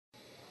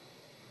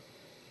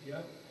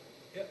Yeah,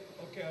 yeah,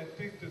 okay, I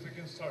think that we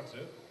can start,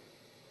 Ziv.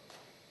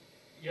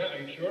 Yeah, are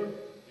you sure?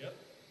 Yeah,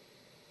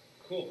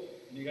 Cool.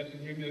 You guys can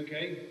hear me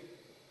okay?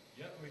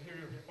 yeah, we hear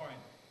you fine.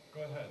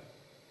 Go ahead.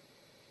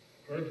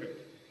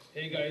 Perfect.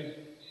 Hey guys,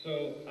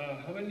 so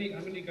how many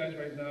guys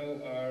right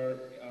now are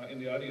in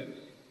the audience?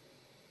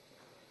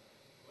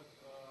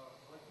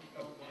 Let me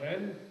count one.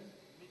 10?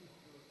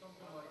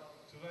 Something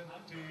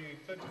like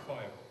 20,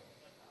 25.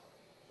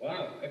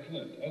 Wow,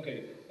 excellent.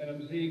 Okay, and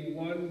I'm seeing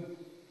one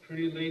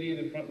pretty lady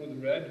in the front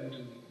with red, which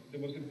is the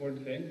most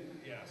important thing.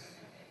 Yes.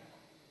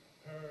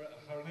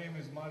 Her name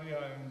is Maria,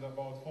 and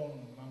about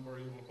phone number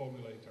you will call me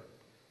later.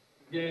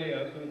 Yeah,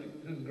 absolutely.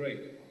 This is great.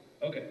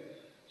 Okay,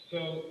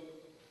 so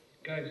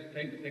guys,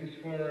 thanks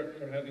for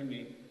having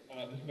me.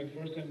 This is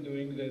my first time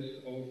doing this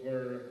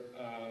over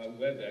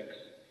WebEx,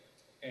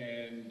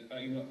 and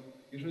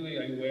usually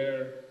I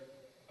wear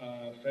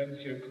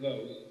fancier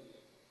clothes,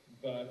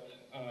 but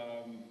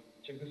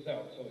check this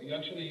out. So you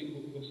actually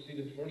will see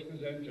the first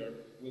presenter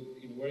with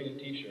wearing a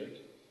T-shirt,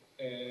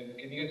 and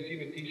can you guys see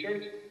the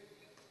T-shirt?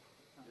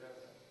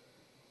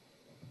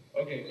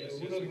 Okay, Yes, so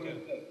who yes, knows we what can.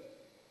 it says?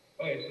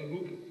 Okay,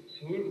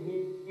 so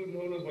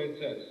who knows what it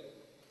says?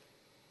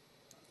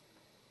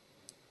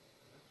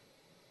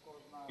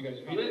 You guys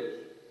read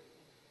it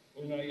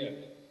or not yet?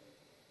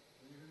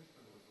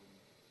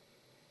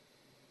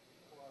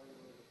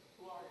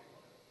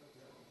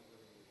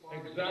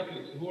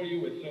 Exactly. So who are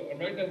you with? So I'm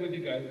right there with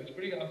you guys. It's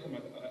pretty awesome.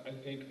 I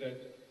think that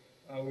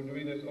we're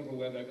doing this over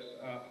WebEx.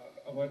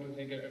 I want to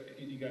thank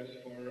you guys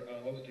for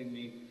hosting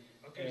me.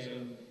 Okay, so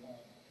And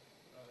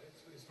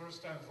it's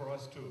first time for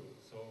us too,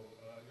 so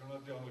you're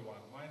not the only one.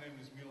 My name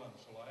is Milan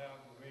Sholaya.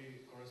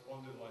 We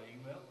corresponded by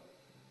email.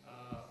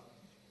 Uh,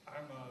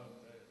 I'm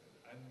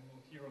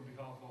here on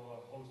behalf of a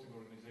hosting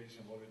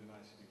organization,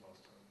 Vojvodina City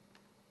Cluster.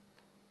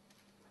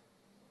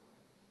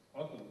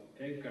 awesome.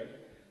 Thanks, guys.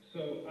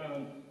 So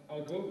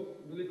I'll go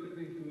really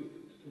quickly through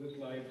the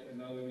slides, and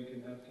now we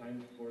can have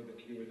time for the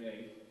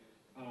Q&A.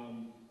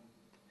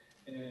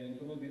 And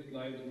some of these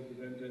slides were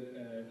presented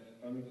at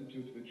our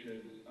institute, which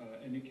is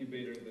an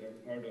incubator that I'm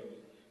part of,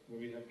 where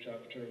we have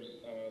chapters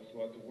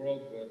throughout the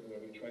world where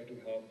we try to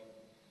help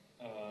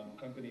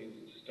companies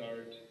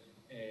start.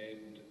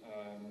 And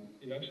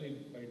it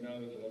actually, right now,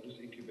 is the largest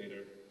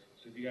incubator.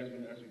 So if you guys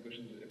want to ask me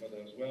questions about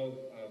that as well,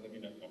 let me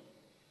know.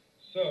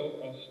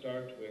 So I'll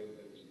start with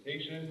the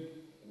presentation.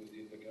 Let me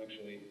see if I can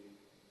actually.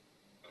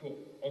 Cool.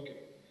 Okay.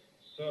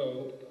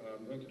 So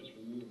I'm going to just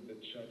remove the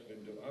chat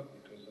window up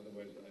because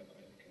otherwise I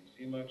can't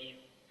see much.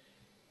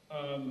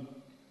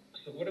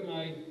 So what am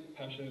I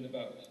passionate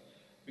about?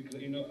 Because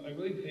I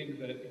really think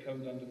that it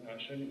comes down to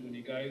passion. When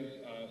you guys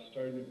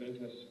start a new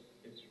business,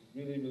 it's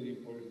really, really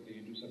important that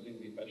you do something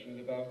that you're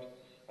passionate about.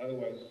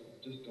 Otherwise,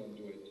 just don't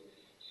do it.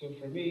 So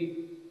for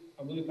me,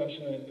 I'm really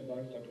passionate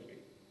about photography.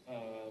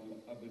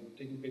 I've been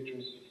taking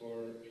pictures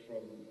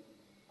from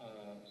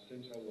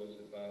since I was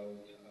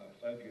about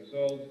 5 years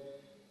old,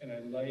 and I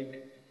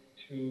like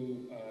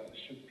to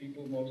shoot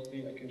people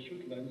mostly. I can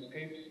shoot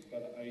landscapes,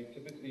 but I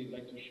typically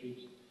like to shoot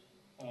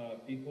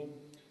people,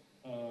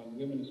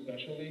 women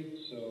especially.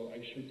 So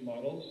I shoot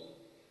models,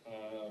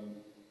 um,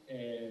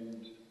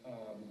 and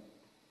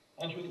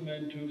I'll shoot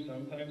men too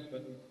sometimes,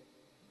 but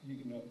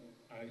you know,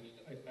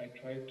 I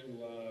try to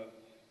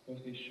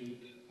mostly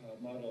shoot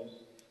models,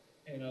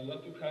 and I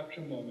love to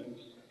capture moments.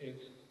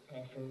 It's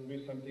for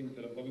me something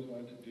that I've always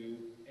wanted to do,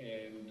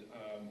 and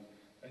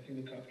I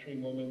think the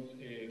capturing moments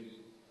is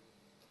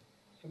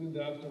something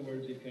that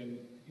afterwards you can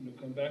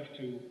come back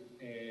to,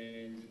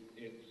 and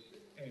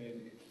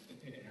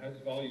it has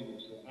value.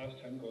 So as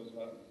time goes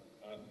by,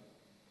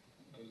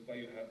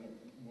 you have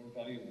more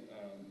value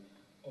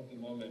of the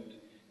moment.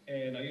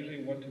 And I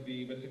usually want to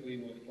be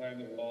basically fly on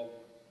the wall.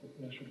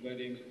 When I shoot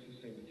weddings, it's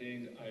the same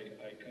thing.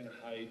 I kind of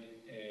hide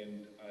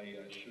and I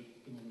shoot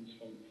the moments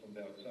from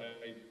the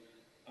outside.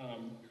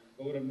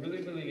 But what I'm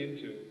really, really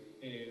into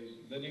is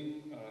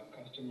letting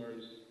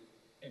customers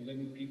and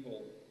letting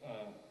people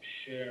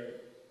share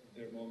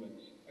their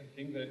moments. I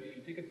think that if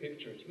you take a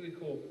picture, it's really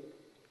cool.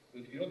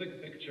 But if you don't take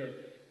a picture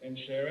and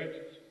share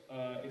it,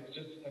 it's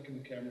just stuck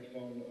in the camera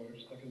phone or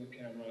stuck in the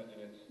camera, and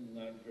it's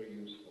not very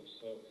useful.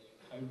 So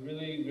I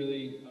really,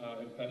 really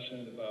am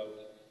passionate about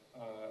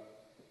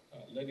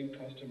letting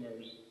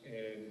customers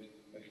and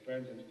my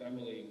friends and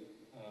family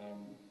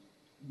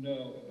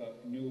know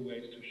about new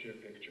ways to share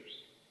pictures.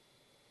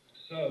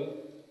 So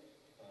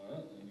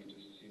let me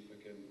just see if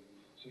I can.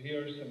 So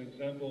here are some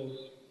examples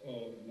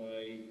of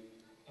my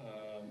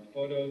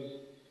photos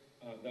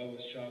that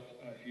was shot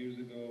a few years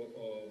ago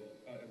of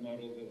a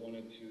model that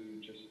wanted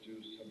to just do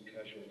some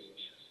casual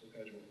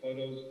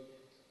photos.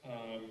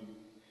 Um,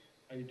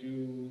 I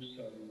do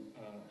some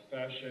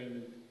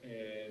fashion,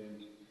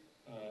 and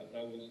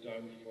that was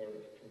done for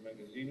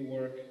magazine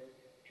work.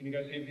 Can you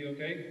guys hear me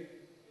okay?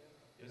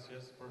 Yes,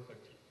 yes,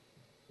 perfect.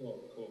 Cool.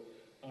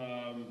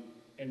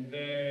 And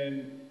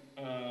then,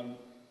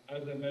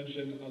 as I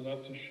mentioned, I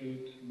love to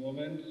shoot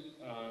moments.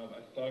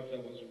 I thought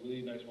that was a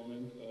really nice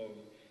moment of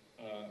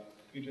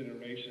three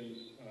generations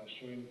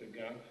showing the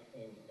gap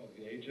of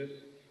the ages.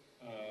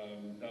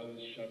 That was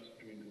shot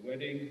during the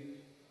wedding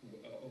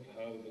of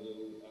how the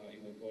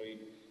little boy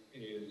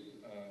is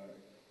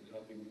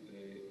helping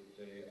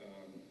the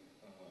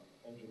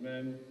older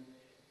man.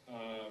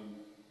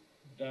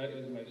 That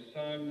is my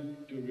son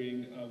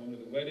during one of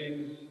the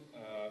weddings.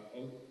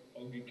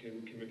 Ogi can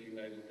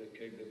recognize the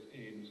kid that's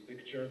in this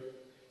picture.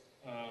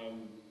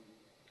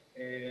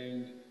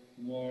 And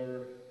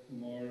more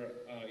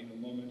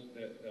moments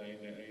that I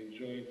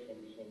enjoyed from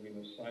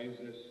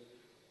sizes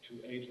to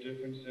age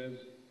differences,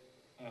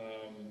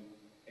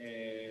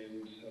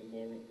 and some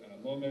more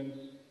moments.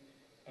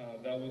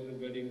 That was a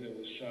wedding that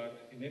was shot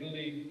in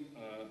Italy.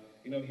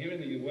 Here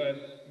in the U.S.,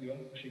 you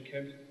actually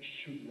can't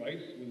shoot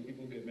rice when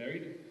people get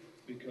married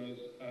because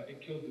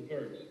it kills the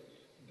birds.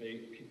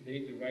 They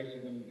eat the rice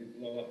and then they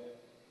blow up.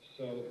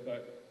 So,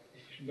 but if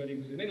you shoot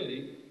weddings in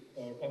Italy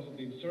or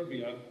possibly in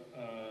Serbia,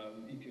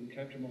 you can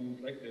capture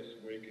moments like this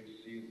where you can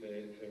see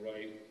the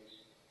rice.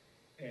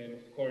 And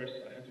of course,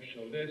 I had to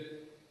show this.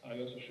 I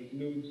also shoot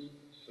nudes,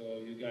 so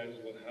you guys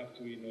will have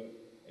to,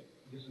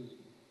 this is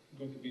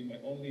going to be my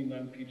only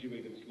non-PG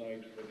rated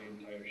slide for the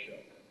entire show.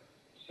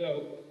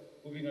 So,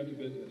 moving on to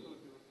business.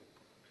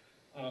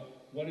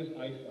 What is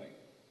iFi?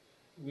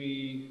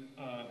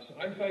 So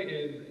iFi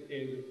is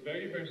a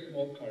very, very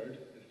small card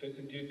that fits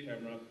into your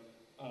camera.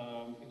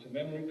 It's a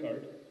memory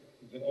card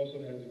that also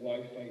has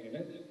Wi-Fi in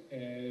it,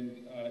 and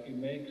it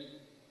makes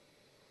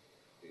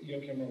your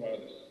camera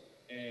wireless.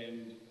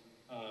 And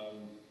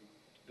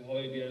the whole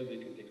idea is that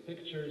you can take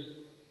pictures,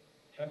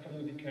 have fun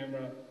with the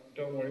camera,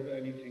 don't worry about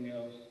anything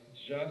else,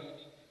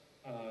 just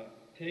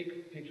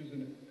take pictures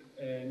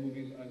and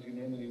movies as you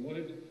normally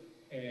would,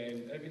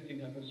 and everything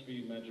happens for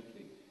you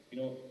magically.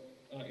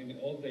 In the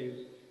old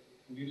days,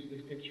 we used to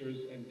take pictures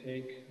and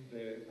take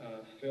the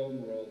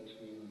film roll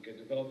to get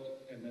developed,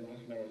 and then half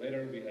an hour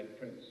later we had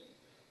prints.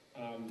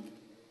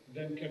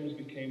 Then cameras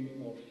became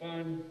more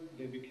fun,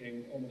 they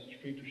became almost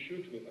free to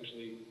shoot with,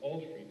 actually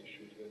all free to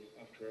shoot with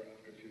after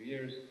a few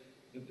years.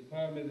 The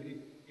problem is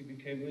it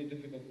became really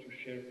difficult to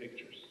share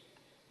pictures.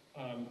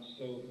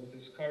 So what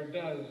this card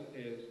does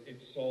is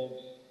it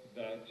solves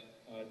that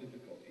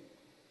difficulty.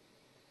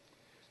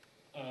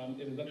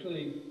 It is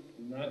actually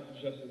not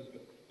just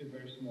a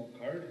very small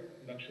card,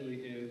 it actually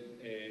is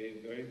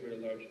a very,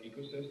 very large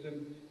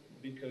ecosystem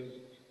because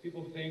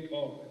people think,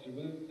 oh, it's a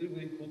really,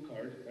 really cool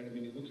card, right? I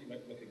mean, it looks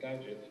like a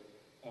gadget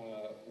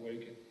where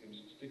you can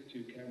stick to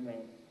your camera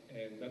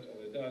and that's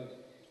all it does.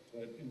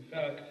 But in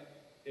fact,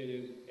 it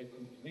is a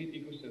complete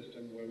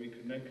ecosystem where we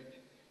connect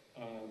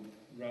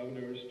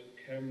routers to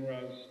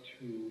cameras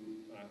to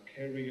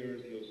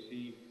carriers. You'll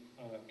see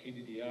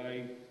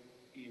KDDI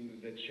in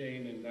the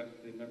chain, and that's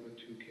the number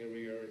 2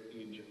 carrier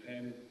in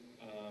Japan.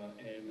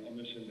 And I'll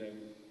mention them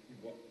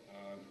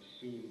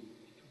soon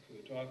for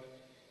the talk.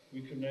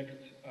 We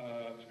connect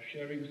to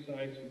sharing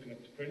sites, we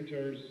connect to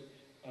printers.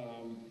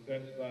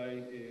 Best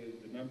Buy is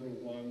the number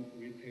 1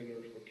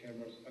 retailer for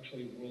cameras,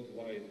 actually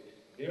worldwide.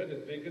 They're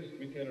the biggest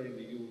retailer in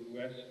the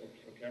US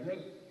for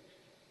cameras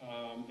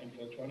and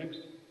for electronics,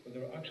 but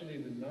they're actually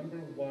the number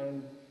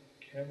 1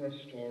 camera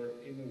store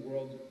in the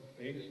world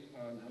based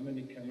on how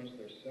many cameras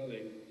they're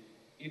selling,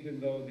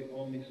 even though they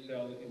only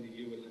sell in the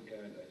US and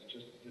Canada. It's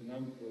just the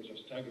numbers are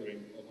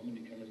staggering of how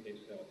many cameras they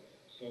sell.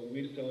 So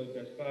we sell at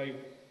Best Buy,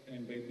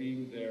 and by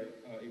being there,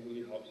 it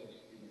really helps us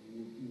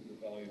move the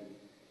volume.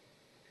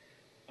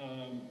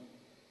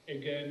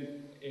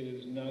 Again, it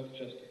is not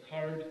just a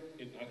card,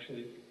 it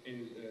actually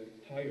is an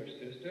entire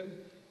system.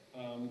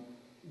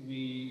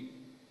 We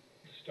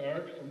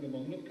start from the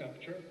moment of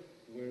capture,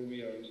 where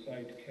we are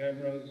inside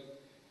cameras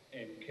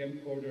and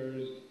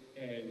camcorders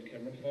and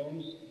camera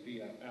phones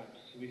via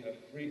apps. We have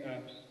 3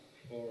 apps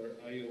for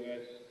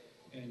iOS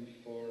and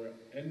for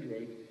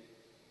Android.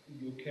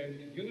 You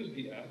can't use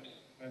the apps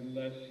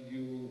unless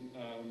you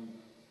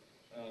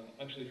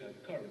actually have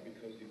a card,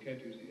 because you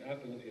can't use the app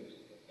unless you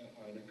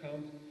have an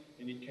account,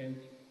 and you can't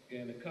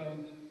get an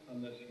account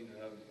unless you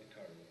have a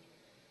card.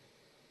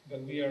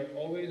 But we are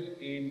always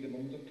in the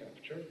moment of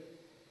capture.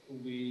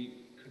 We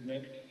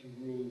connect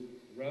through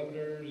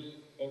routers,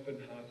 open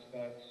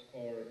hotspots,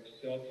 or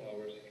cell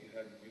towers if you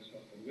have your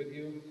cell phone with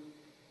you.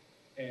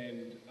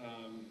 And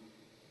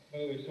by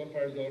the way, so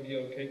far is the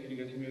audio okay? Can you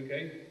guys hear me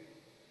okay?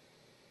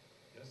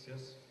 Yes, yes.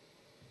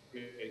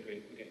 Great,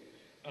 great, okay.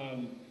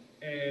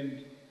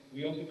 And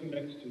we also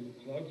connect to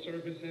cloud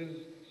services,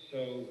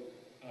 so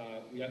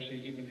we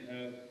actually even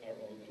have our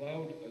own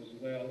cloud as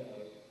well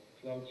as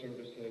cloud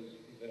services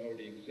that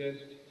already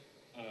exist.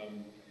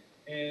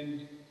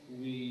 And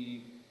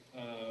we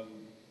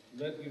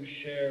let you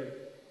share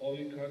all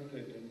your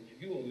content and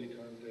view all your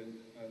content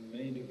on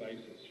many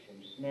devices, from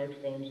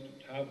smartphones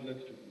to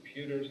tablets to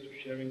computers to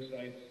sharing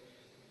sites.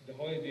 The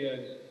whole idea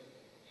is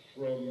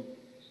from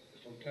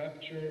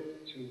capture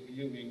to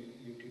viewing,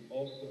 you can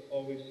also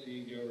always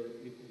see your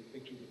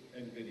pictures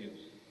and videos.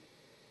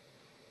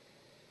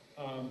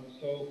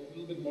 So a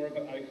little bit more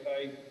about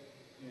iFi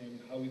and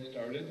how we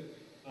started.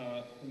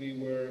 We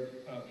were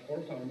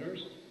 4 founders.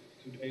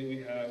 Today we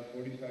have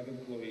 45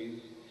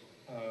 employees.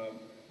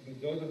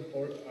 But those are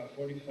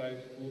 45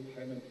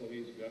 full-time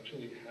employees. We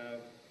actually have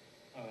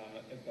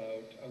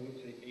about, I would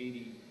say,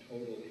 80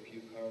 total if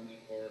you count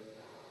for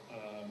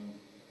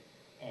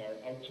our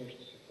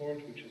outsourced support,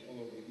 which is all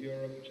over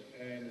Europe,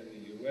 Japan, and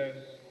the US.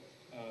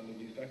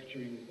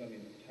 Manufacturing is done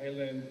in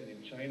Thailand and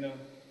in China.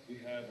 We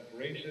have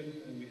operations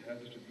and we have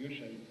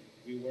distribution.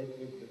 We work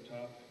with the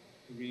top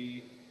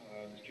 3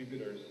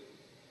 distributors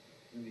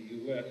in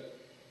the US,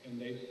 and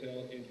they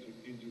sell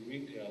into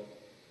retail.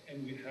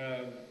 And we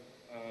have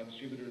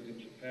distributors in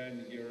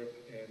Japan, Europe,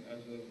 and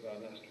as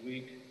of last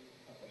week,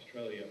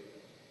 Australia.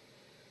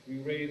 We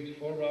raised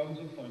 4 rounds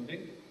of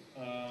funding.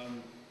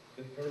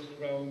 The first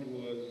round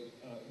was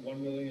 $1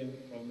 million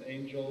from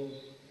angels.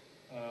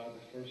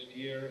 The first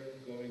year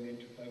going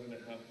into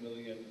 $5.5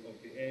 million of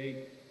the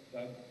A.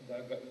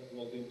 That got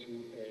rolled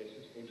into a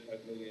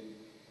 $6.5 million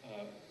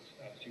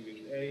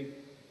Series A.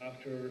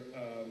 After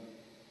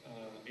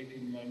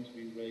 18 months,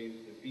 we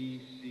raised the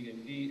B, C,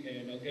 and D,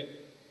 and I'll get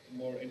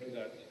more into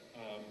that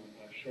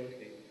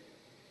shortly.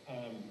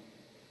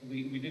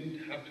 We didn't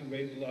have to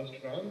raise the last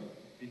round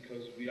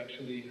because we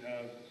actually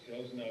have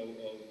sales now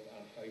of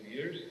 5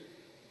 years,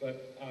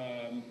 but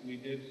we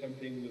did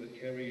something with a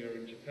carrier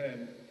in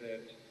Japan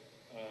that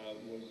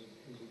was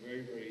a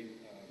very, very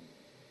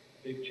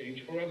big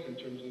change for us in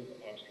terms of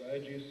our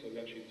strategies. So we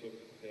actually took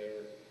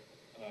their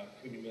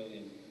 $20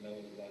 million, and that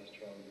was the last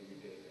round that we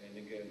did. And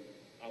again,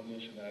 I'll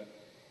mention that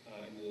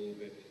in a little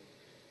bit.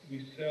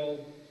 We sell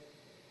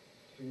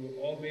through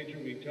all major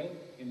retail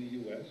in the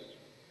U.S.,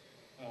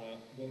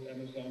 both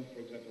Amazon, for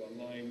example,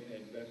 online,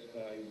 and Best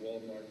Buy,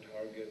 Walmart,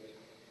 Target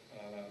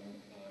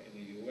in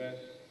the U.S.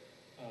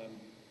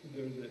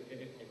 There's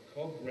a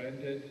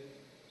co-branded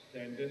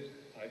SanDisk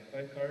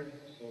Wi-Fi card.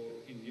 So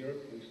in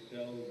Europe, we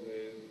sell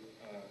with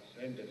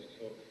SanDisk.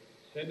 So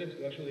SanDisk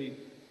is actually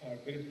our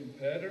biggest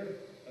competitor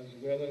as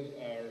well as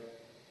our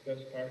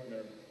best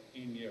partner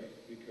in Europe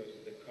because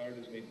the card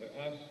is made by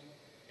us.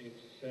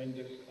 It's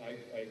SanDisk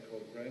Wi-Fi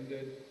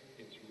co-branded.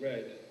 It's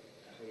red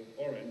instead of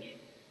orange.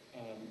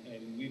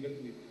 And we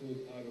basically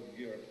pulled out of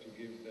Europe to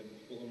give them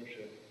full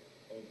ownership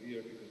of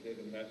Europe because they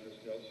have a massive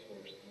sales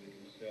force that they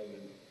can sell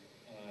in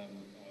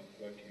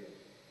throughout Europe.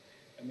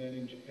 And then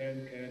in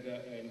Japan, Canada,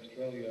 and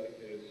Australia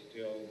is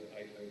still the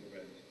Wi-Fi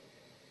brand.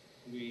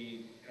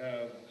 We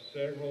have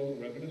several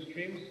revenue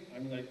streams.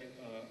 Unlike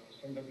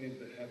some companies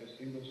that have a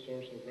single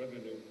source of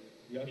revenue,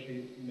 we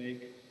actually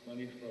make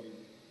money from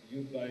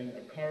you buying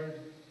a card,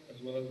 as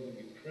well as when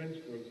you print,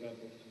 for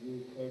example, through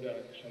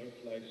Kodak,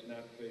 Shutterfly,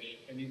 Snapfish,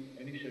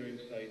 any sharing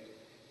site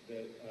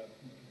that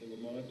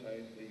will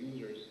monetize the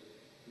users.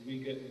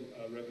 We get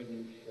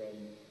revenue from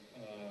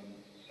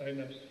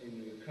signups for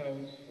new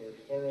accounts, for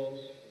referrals,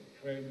 for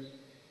prints.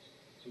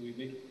 So we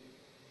make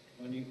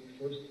money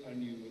first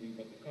on you when you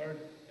bought the card,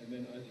 and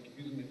then as you keep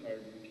using the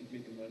card, we keep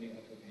making money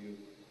off of you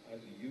as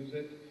you use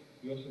it.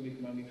 We also make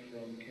money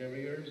from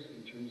carriers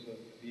in terms of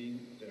being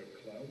their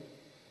cloud.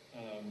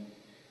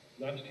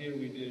 Last year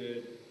we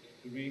did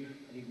 300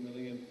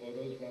 million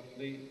photos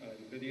roughly and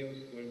videos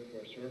going to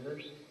our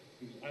servers.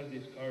 Because as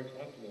these cards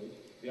upload,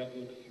 they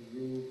upload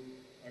through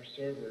our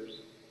servers.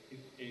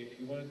 If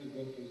you wanted to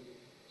go through,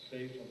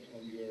 say,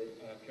 from your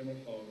camera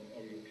phone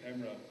or your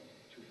camera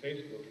to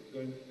Facebook, it's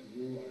going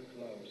through our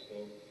cloud.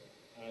 So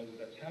as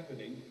that's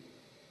happening,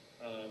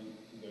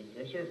 it's going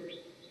through our servers.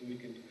 So we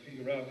can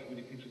figure out how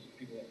many pictures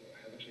people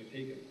have actually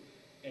taken.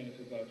 And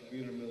it's about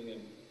 300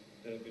 million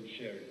that have been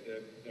shared.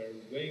 There are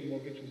way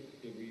more pictures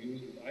that we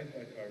use with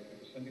Wi-Fi cards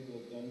because some people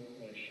don't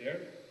want to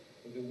share,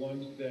 but the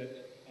ones that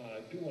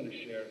do want to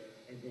share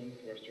are going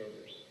through our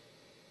servers.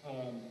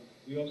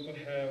 We also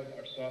have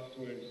our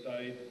software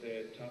inside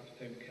the top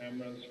 10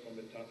 cameras from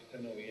the top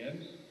 10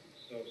 OEMs.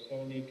 So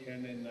Sony,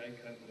 Canon,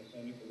 Nikon,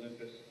 Panasonic,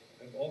 Olympus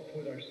have all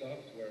put our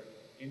software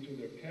into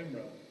their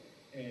camera,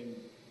 and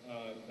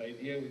the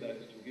idea with that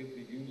is to give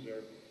the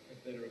user a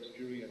better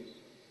experience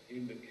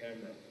in the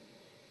camera.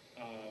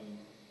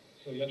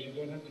 So you actually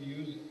don't have to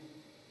use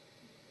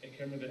a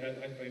camera that has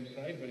Wi-Fi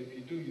inside, but if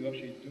you do, you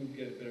actually do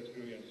get a better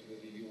experience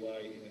with the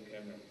UI in the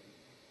camera.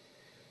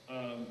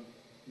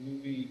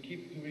 We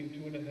keep doing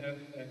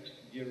 2.5x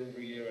year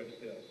over year on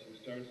sales. We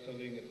started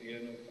selling at the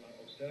end of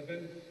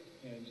 2007,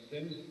 and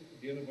since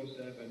the end of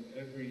 2007,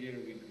 every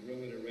year we grow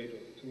at a rate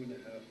of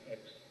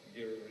 2.5x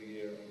year over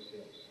year on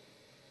sales.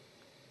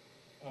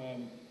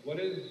 What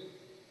is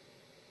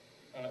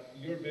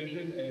your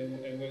vision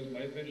and what is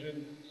my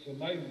vision? So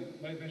my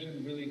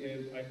vision really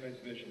is Wi-Fi's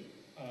vision.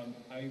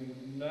 I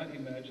would not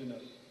imagine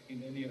us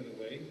in any other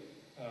way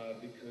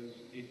because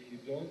if you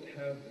don't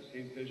have the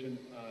same vision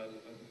as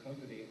a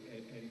company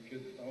and if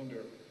you're the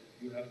founder,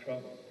 you have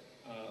trouble.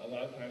 A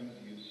lot of times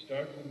you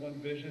start with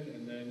one vision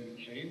and then you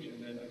change,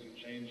 and then as you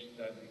change,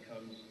 that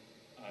becomes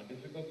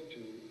difficult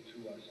to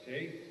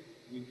stay.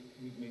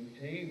 We've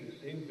maintained the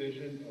same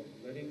vision of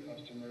letting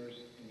customers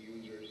and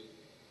users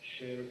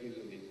share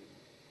easily.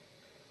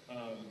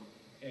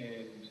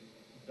 And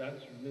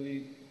that's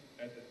really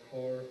at the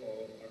core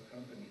of our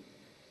company.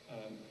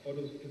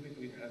 Photos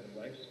typically have a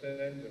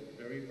lifespan. They're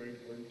very, very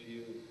important to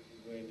you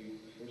when you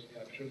first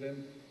capture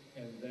them.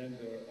 and then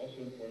they're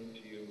also important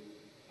to you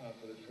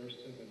for the first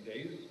 7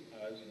 days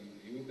as you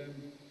view them.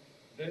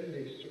 Then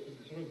they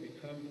sort of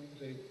become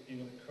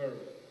a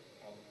curve.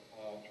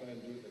 I'll try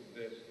and do it like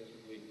this,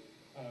 basically.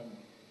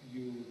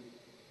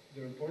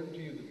 They're important to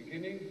you at the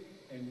beginning,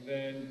 and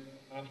then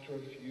after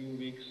a few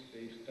weeks,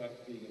 they stop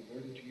being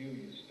important to you.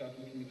 You stop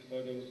looking at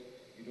photos,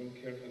 you don't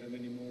care for them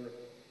anymore,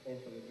 or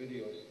for the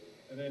videos.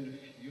 And then a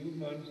few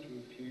months to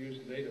a few years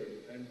later,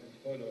 depends on the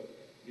photo,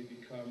 they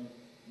become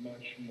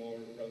much more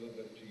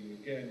relevant to you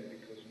again,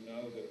 because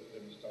now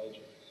they're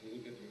nostalgic. So you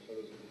look at your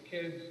photos of your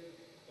kids,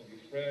 of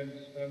your friends,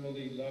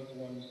 family, loved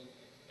ones,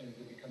 and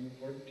they become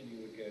important to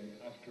you again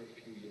after a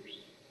few years.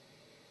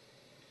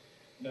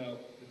 Now,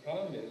 the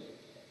problem is,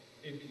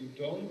 if you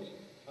don't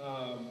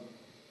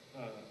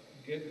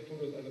get the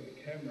photos out of the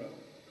camera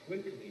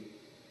quickly,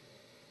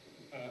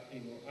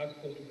 as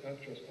close to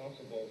capture as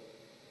possible,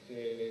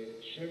 the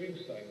sharing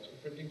sites or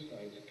printing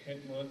sites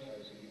can't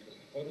monetize it, because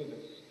a photo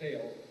that's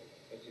stale,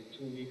 let's say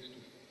 2 weeks to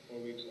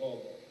 4 weeks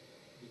old,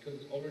 because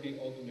it's already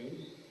old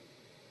news,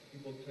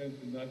 people tend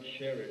to not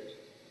share it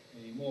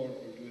anymore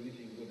or do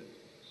anything with it.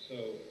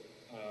 So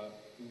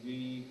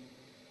we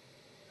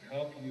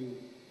help you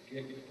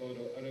get your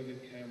photo out of the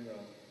camera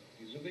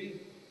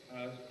easily,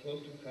 as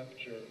close to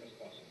capture as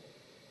possible.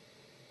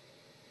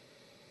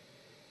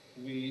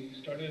 We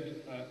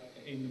started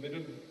in the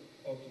middle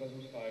of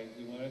 2005.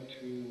 We wanted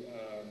to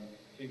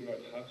figure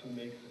out how to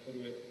make the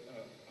photo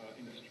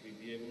industry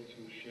be able to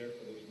share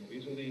photos more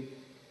easily.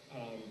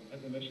 As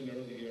I mentioned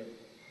earlier,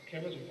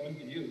 cameras are fun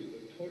to use.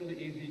 They're totally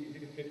easy. You can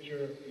take a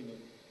picture.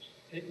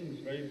 Taking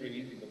is very, very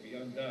easy, but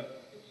beyond that,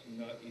 it's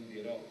not easy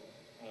at all.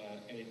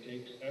 And it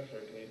takes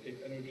effort and it takes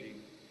energy,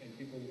 and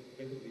people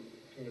basically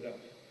turn it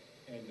off.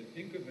 And they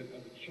think of it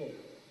as a chore.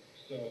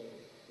 So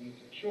when it's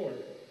a chore,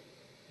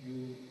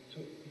 you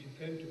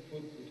tend to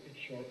put the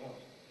chore off.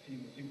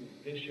 Think of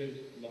dishes,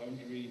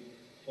 laundry,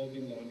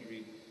 folding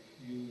laundry.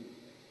 You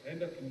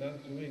end up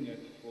not doing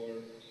it for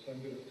some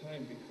bit of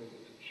time because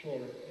it's a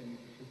chore, and you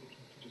prefer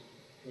to just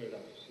put it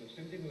off. So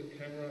same thing with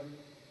camera,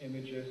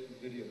 images, and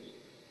videos.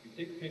 You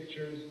take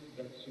pictures,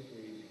 that's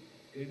super easy.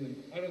 Getting them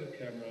out of the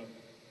camera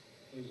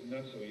is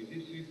not so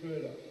easy, so you put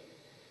it off.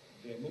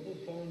 The mobile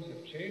phones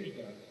have changed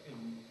that,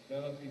 and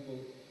now people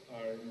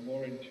are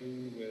more in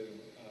tune with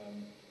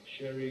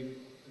sharing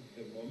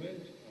the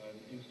moment on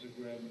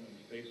Instagram and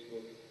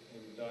Facebook,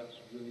 and that's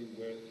really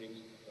where things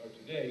are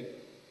today.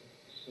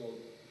 So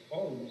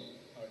phones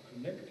are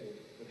connected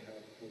but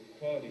have poor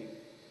quality.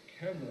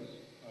 Cameras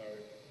are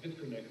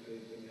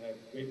disconnected and have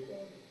great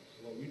quality.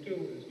 So what we do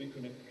is we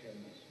connect the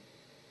cameras.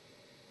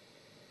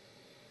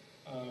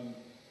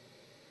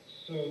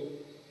 So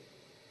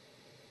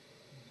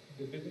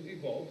the business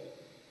evolved.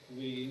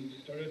 We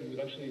started with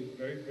actually a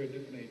very, very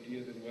different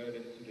idea than what it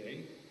is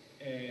today,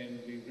 and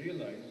we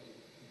realized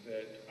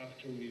that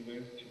after we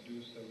went to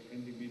do some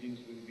friendly meetings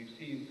with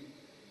VCs,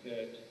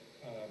 that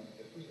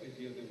the first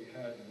idea that we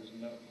had was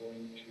not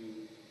going to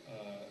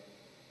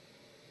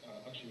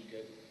actually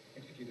get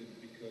executed,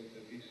 because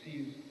the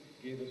VCs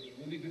gave us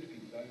really good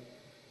feedback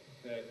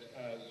that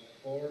as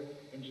 4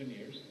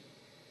 engineers,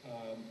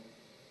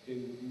 they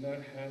would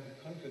not have the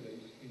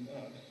confidence in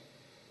us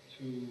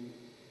to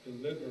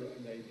deliver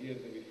on the idea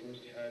that we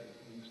first had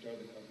when we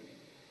started the company.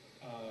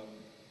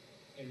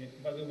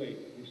 By the way,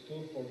 we're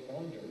still 4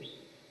 founders,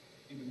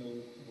 even though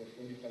we're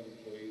 45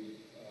 employees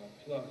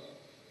plus,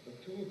 but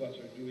 2 of us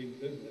are doing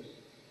business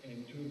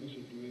and 2 of us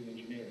are doing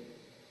engineering.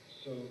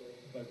 So,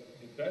 but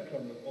the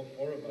background of all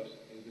 4 of us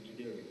is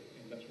engineering,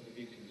 and that's what the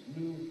VCs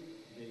knew.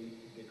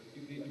 They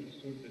completely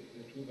understood that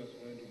the 2 of us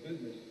went into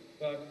business,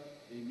 but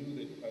they knew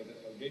that by the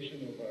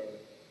foundation of our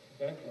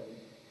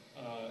background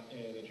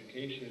and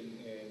education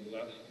and the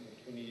last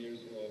 20 years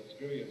of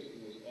experience,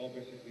 it was all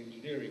basically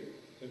engineering.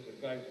 So I said,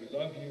 guys, we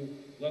love you,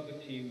 love the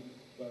team,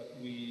 but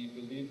we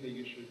believe that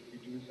you should be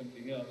doing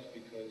something else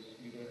because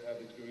you don't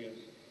have experience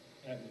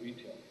at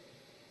retail.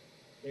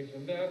 Based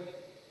on that,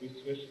 we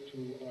switched to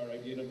our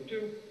idea number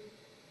 2,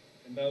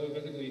 and that was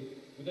basically,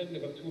 within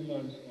about 2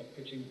 months of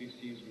pitching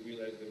VCs, we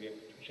realized that we have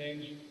to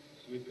change.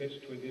 So we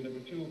pitched to idea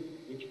number 2,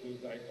 which was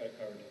the Wi-Fi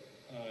card.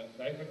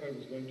 The Wi-Fi card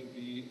was going to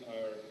be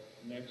our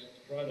next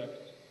product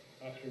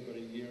after about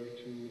a year or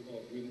 2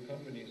 of doing the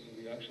company. So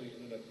we actually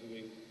ended up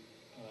doing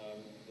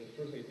the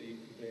first idea,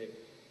 the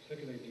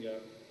second idea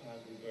as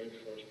the very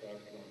first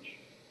product launch.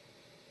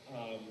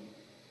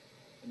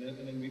 And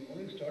then we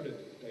only started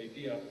the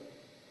idea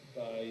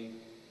by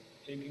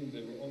thinking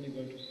that we're only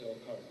going to sell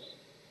cards.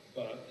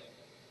 But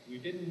we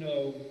didn't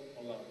know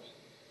a lot.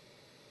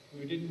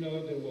 We didn't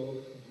know that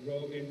we'll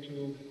grow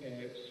into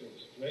a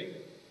sales play.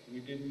 We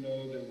didn't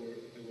know that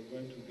we're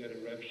going to get a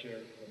rev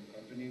share from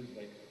companies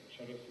like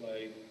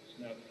Shutterfly,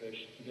 Snapfish.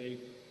 Today,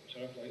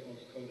 Shutterfly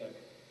owns Kodak.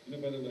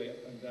 By the way,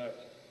 on that,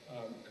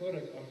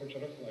 Kodak offered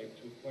Shutterfly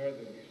to acquire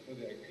them before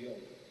the IPO.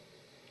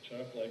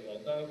 Shutterfly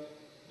held out,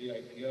 the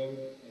IPO,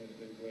 and it's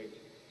been great.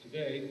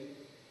 Today,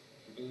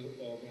 because of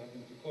what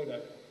happened to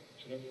Kodak,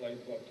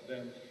 Shutterfly bought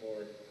them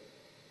for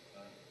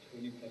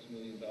 $20+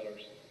 million.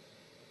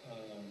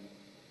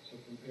 So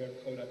compare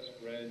Kodak's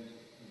brand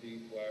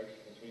be acquired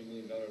for $20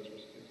 million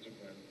versus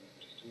Instagram,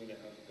 just 2.5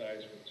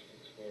 guys for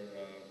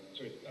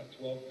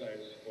 12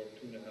 guys for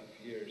 2.5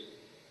 years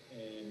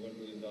and $1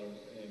 billion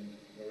in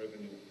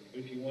revenue. But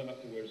if you want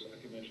afterwards, I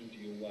can mention to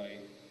you why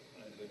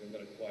they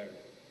got acquired.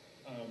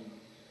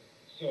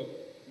 So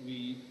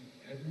we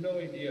had no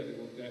idea that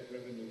we'll get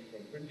revenue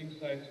from printing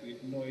sites. We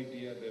had no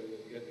idea that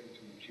we'll get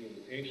into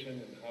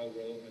geolocation and how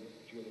relevant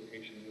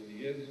geolocation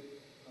really is.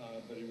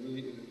 But it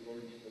really is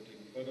important for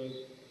taking photos.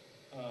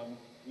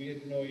 We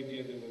had no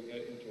idea that we'll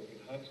get into open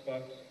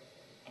hotspots.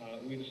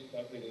 We just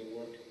thought that it would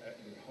work at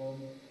your home.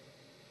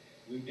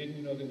 We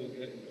didn't know that we'll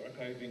get into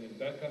archiving and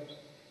backups.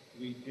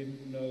 We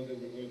didn't know that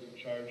we're going to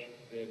charge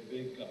the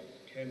big guys,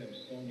 Canon,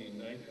 Sony,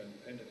 Nikon,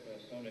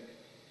 Panasonic,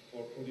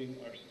 for putting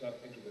our stuff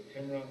into the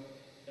camera.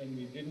 And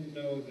we didn't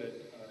know that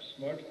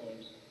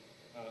smartphones,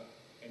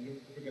 and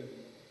don't forget,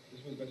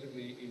 this was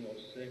basically in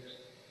 '06,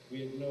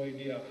 we had no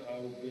idea how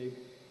big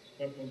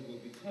smartphones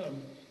will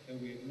become, and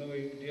we had no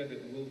idea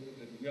that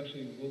we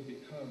actually will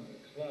become the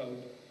cloud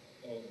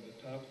of the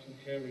top 2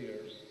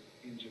 carriers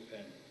in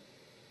Japan.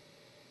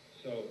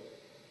 So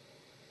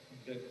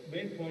the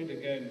main point,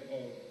 again,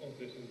 of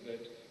this is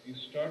that you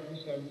start with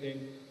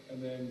something,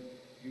 and then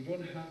you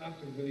don't have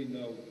to really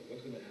know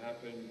what's going to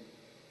happen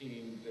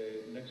in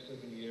the next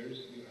 7 years.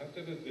 You have to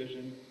have a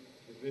vision.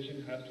 The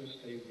vision has to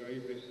stay very,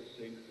 very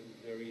succinct and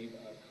very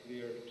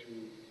clear to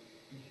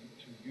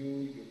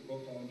you, your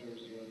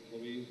co-founders, your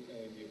employees,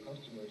 and your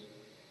customers.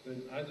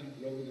 Then as you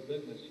grow with the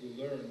business, you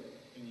learn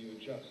and you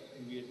adjust.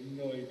 And we had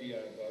no idea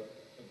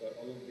about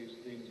all of these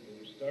things when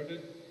we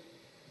started,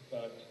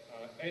 but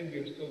and we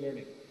are still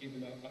learning,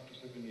 even after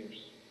 7 years.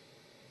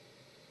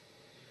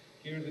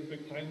 Here's a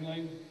quick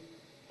timeline.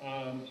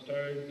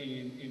 Started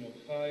in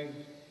 2005.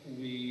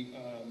 We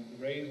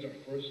raised our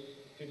first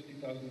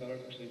 $50,000,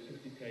 actually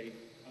 $60K,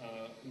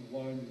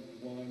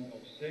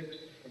 1/1/06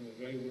 from a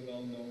very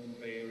well-known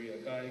Bay Area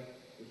guy,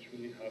 which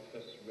really helped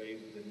us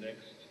raise the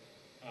next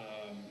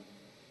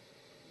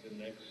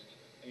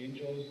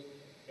angels.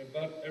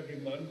 About every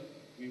month,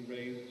 we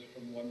raised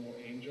from one more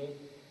angel,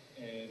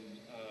 and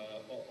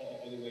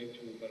all the way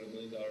to about $1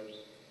 million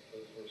for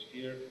the first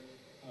year.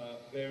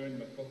 Baron,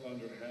 my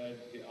co-founder, had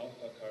the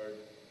Alpha card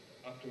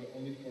after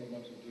only 4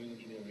 months of doing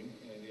engineering,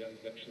 and he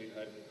actually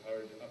had the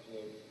card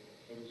upload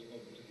photos of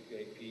the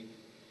certificate AP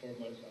 4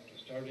 months after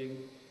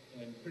starting.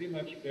 And pretty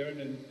much Baron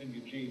and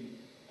Eugene,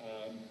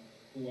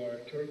 who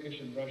are Turkish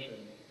and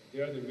Russian,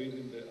 they are the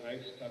reason that I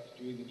stopped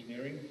doing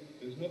engineering.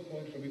 There's no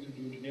point for me to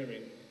do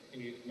engineering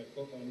if my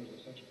co-founders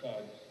are such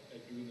gods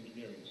at doing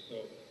engineering.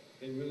 So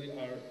they really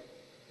are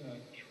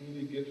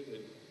truly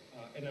gifted,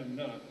 and I'm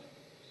not.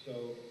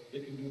 So they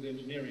can do the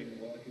engineering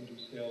while I can do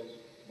sales,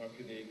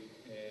 marketing,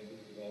 and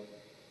business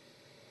development.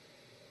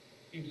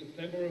 In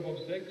September of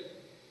 '06,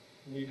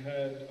 we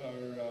had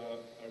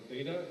our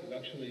beta. We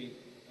actually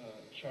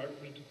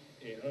charged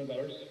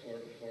 $100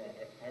 for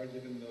our cards,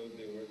 even though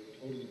they were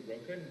totally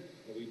broken.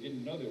 But we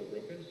didn't know they were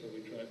broken, so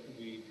we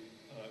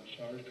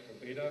charged for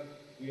beta.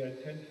 We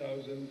had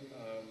 10,000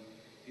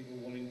 people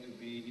wanting to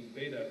be in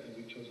beta, and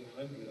we chose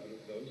 100 out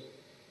of those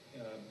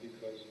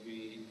because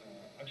we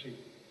actually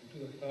to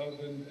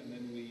 1,000, and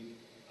then we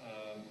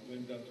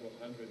went down to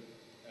 100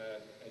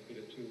 at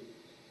beta 2.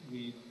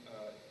 We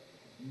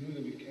knew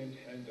that we can't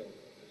handle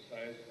the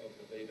size of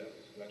the beta,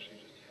 so we actually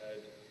just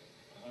had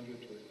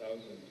 100 to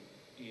 1,000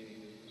 in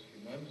those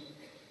few months.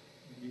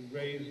 We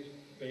raised,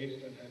 based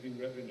on having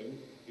revenue,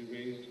 we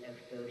raised our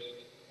first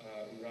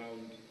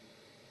round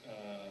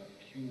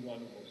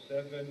Q1 of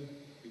 '07,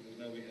 because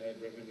now we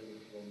had revenue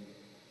from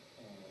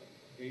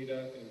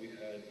beta, and we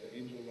had the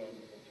angel round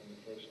from the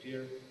first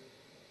year.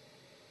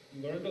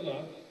 Learned a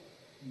lot,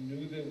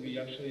 knew that we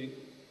actually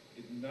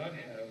did not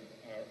have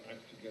our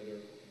act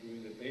together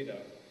during the beta,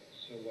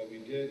 so what we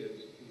did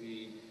is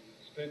we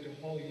spent a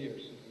whole year,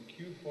 so from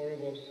Q4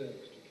 of '06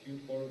 to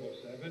Q4 of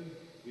 '07,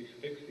 we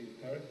fixed the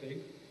entire thing,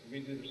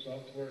 redid our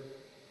software,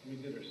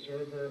 redid our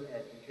server, our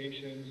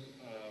applications,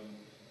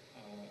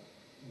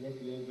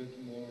 worked a little bit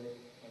more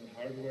on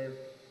hardware,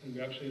 and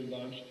we actually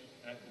launched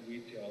at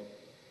retail,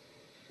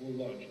 full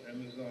launch,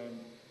 Amazon,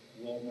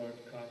 Walmart,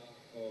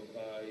 Costco,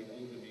 by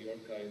all the New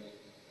York guys,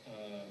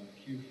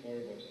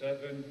 Q4 of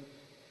 '07.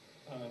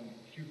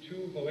 Q2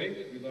 of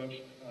 '08, we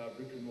launched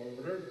brick and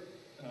mortar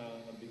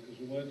because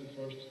we wanted to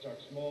first start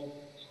small,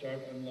 start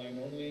online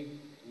only,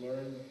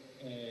 learn,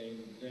 and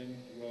then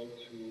grow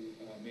to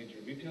major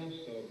retail.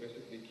 So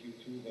basically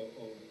Q2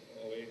 of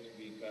 '08,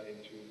 we got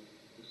into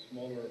the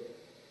smaller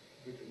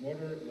brick and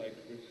mortar, like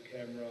Ritz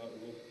Camera,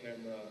 Wolf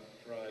Camera,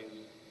 Fry's.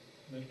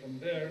 And then from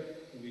there,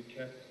 we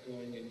kept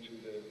going into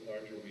the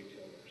larger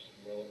retailers,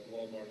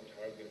 Walmart,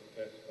 Target,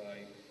 Best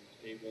Buy,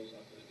 Staples,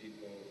 Office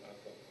Depot,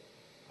 Apple.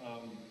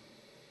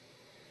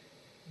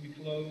 We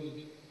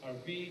closed our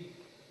B.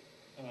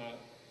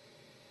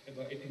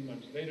 About 18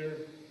 months later,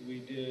 we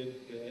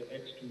did the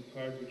X2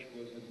 card, which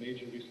was a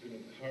major respin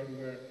of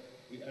hardware.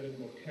 We added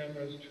more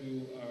cameras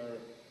to our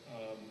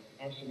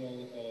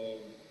arsenal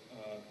of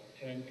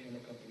 10 camera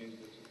companies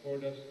that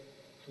support us.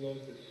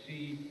 Closed the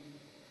C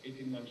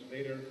 18 months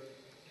later.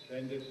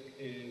 SanDisk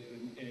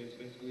is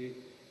basically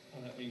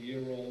a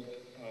year-old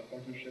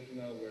partnership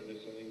now where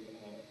they're selling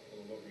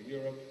all over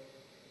Europe.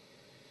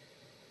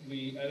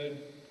 We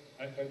added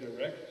Wi-Fi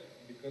Direct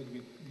because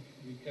we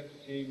kept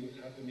seeing what's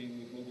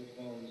happening with mobile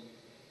phones.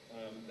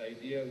 The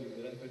idea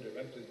with the Wi-Fi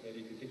Direct is that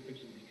you can take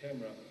pictures with your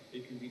camera.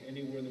 It can be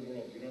anywhere in the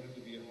world. You don't have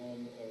to be at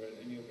home or at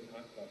any open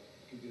hotspot.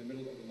 It can be in the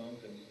middle of the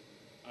mountains.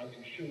 As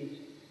you shoot,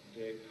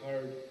 the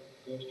card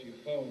goes to your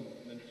phone,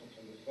 and then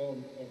from the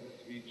phone over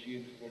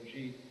 3G and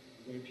 4G,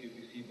 going to your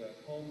PC back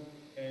home,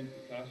 and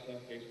Picasa,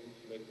 Facebook,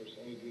 Flickr,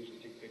 so all you do is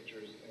just take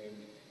pictures, and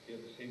you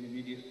have the same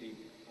immediacy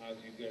as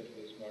you get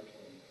with a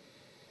smartphone.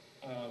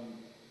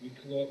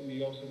 We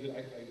also did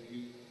Wi-Fi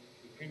View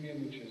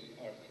Premium, which is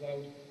our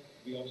cloud.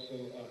 We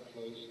also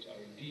closed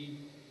our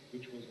D,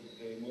 which was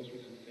the most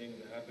recent thing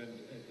that happened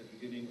at the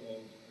beginning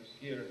of this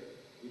year,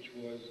 which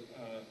was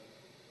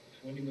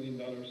 $20 million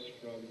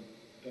from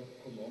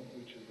Docomo,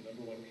 which is the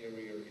 #1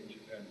 carrier in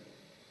Japan.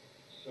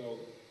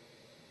 So,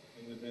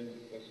 and then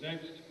what's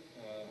next?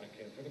 I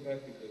can't talk about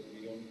because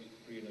we don't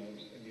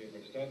pre-announce any of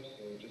our stuff,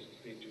 so just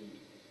stay tuned.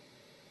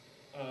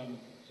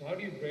 So how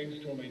do you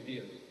brainstorm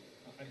ideas?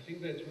 I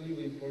think that it's really,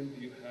 really important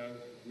that you have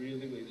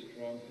really, really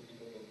strong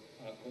technical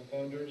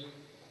co-founders.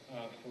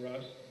 For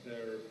us,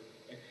 they're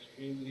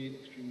extremely,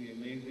 extremely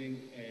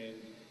amazing, and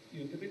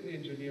typically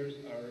engineers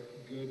are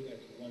good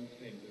at one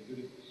thing. They're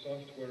good at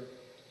software,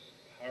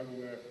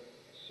 hardware,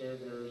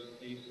 servers,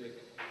 ASIC.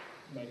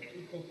 My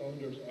two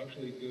co-founders are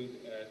actually good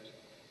at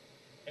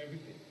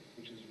everything,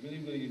 which is really,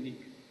 really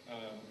unique.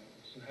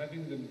 So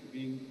having them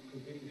being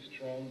completely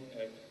strong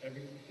at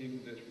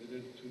everything that's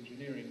related to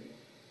engineering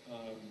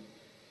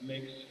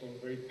makes for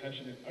very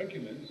passionate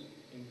arguments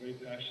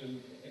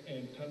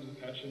and tons of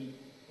passion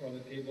around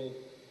the table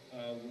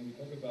when we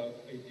talk about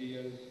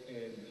ideas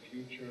and the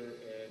future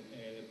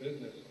and a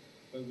business.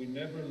 But we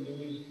never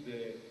lose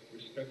the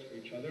respect for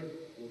each other.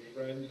 We're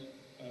friends.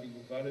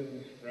 We've started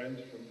with friends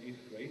from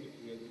 8th grade.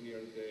 We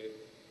are the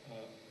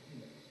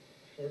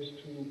first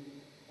two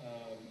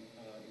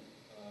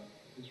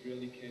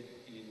Israeli kids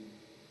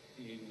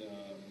in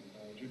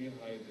junior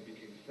high that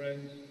became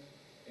friends,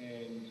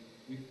 and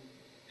we've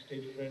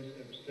stayed friends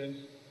ever since.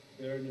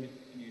 Baron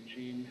and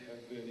Eugene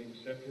have been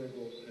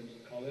inseparable since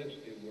college.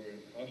 They were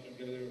in college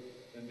together,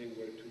 then they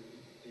were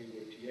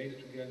TAs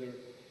together.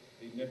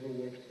 They never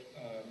worked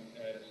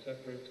at a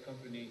separate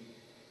company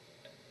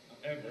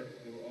ever.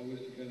 They were always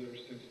together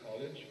since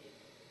college.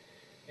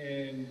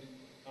 And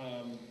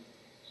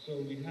so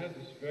we had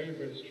this very,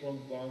 very strong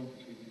bond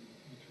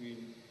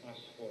between us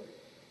four.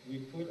 We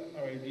put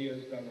our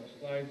ideas down on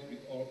slides,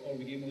 or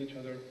we email each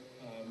other.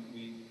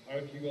 We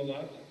argue a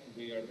lot.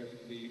 We are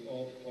basically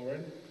all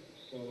foreign.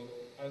 So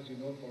as you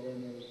know,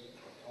 foreigners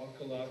talk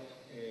a lot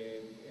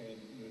and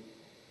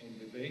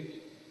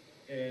debate.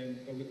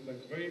 But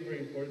it's very, very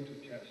important to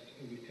test.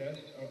 And we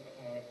test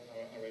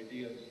our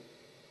ideas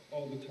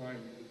all the time.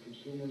 With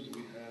consumers,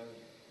 we have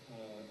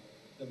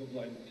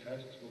double-blind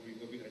tests where we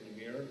go behind the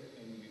mirror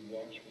and we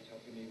watch what's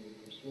happening with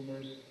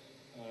consumers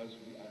as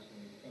we ask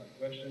them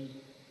questions.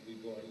 We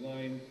go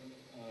online.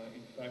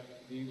 In fact,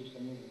 these are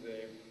some of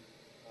the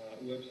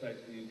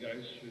websites that you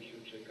guys should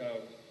check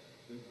out.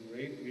 They're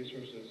great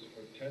resources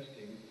for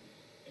testing.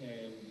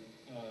 And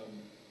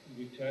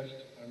we test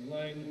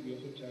online. We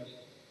also test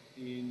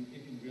in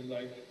real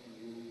life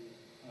through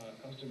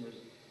customers.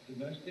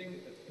 The nice thing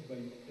by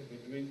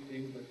doing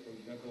things like, for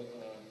example,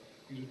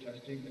 user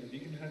testing is you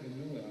can have a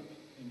new app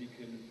and you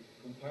can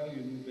compile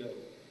your new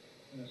build.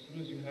 And as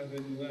soon as you have a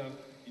new app,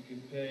 you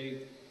can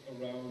pay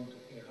around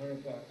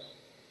 $100.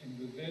 And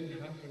within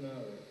half an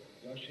hour,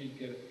 you actually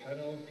get a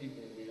panel of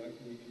people where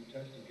you can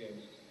test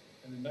against.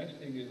 And the nice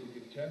thing is you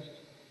can test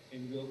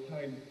in real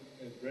time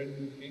a brand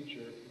new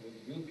feature with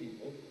real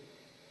people.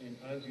 And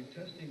as you're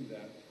testing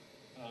that,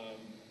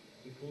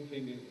 the cool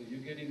thing is that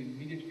you're getting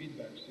immediate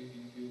feedback. So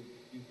you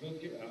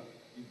built your app,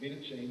 you made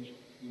a change,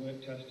 you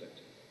want to test it.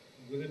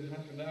 Within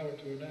half an hour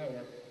to an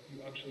hour,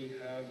 you actually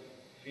have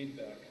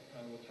feedback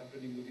on what's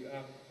happening with your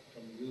app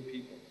from real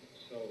people.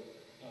 So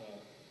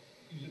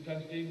user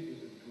testing is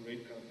a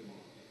great company.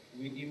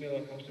 We email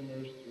our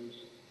customers through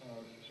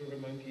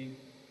SurveyMonkey.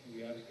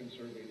 We ask them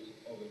surveys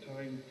all the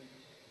time.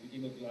 We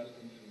email blast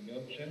them through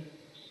MailChimp.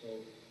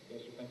 So those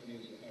two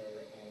companies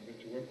are good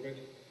to work with.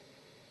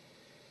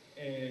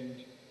 And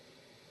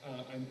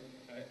I'm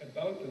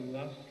about the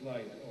last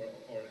slide,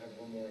 or I have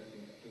one more, I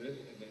think, after this,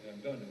 and then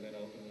I'm done, and then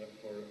I'll open it up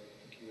for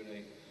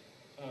Q&A.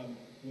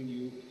 When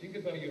you think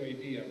about your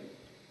idea,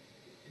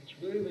 it's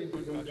really, really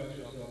good to ask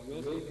yourself,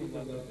 will people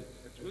love it?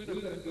 It's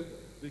really good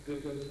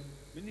because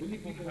many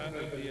people have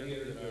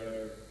ideas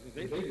that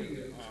they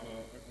think are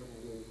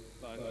cool,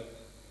 but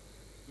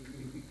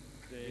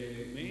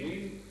the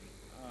main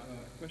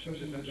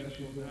question that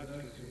people ask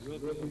is, will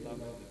people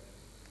love it?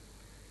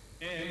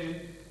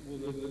 And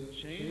will it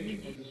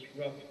change or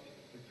disrupt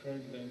the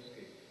current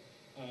landscape?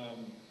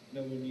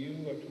 Now, when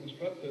you are too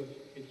disruptive,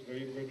 it's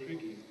very, very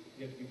tricky.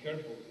 You have to be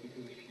careful,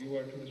 because if you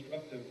are too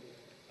disruptive,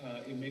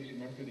 it makes your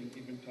marketing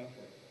even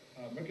tougher.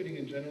 Marketing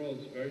in general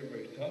is very,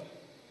 very tough,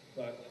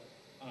 but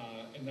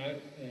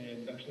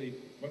And actually,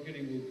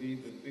 marketing will be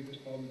the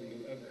biggest problem that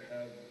you'll ever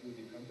have with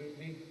your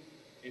company.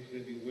 It's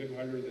going to be way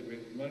harder than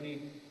raising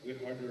money, way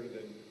harder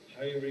than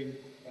hiring,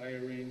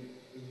 firing,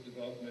 business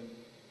development.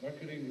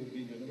 Marketing will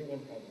be your number one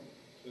problem.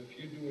 So if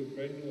you do a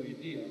brand new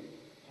idea,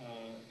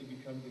 it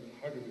becomes even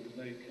harder because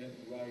now you can't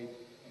ride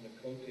on the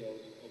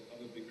coattails of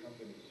other big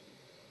companies.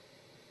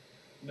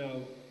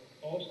 Now,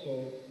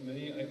 also,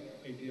 many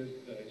ideas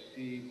that I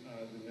see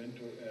as a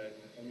mentor at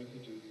the Farm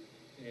Institute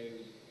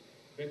is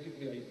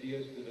basically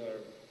ideas that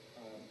are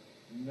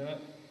not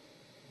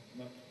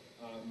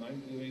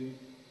mind-blowing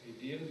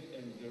ideas,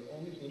 and their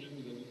only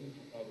solutions are looking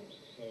for problems.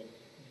 So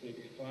they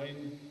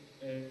define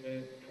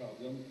a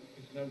problem,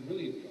 it's not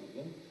really a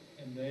problem,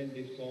 and then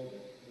they solve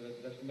it.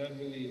 That's not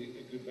really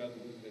a good value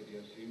business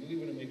idea. So you really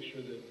want to make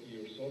sure that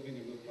you're solving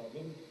a real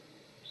problem.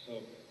 So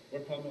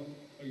what problem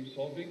are you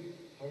solving?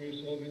 How are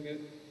you solving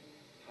it?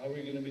 How are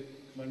you going to make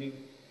money?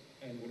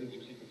 And what is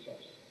your secret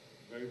sauce?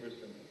 Very, very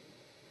simple.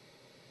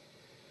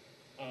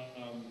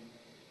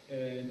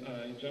 And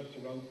I jumped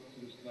around to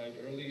the slide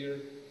earlier.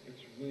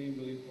 It's really,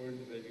 really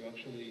important that you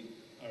actually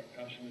are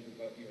passionate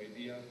about your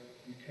idea.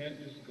 You can't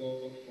just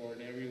go for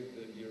an area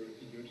that you're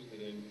interested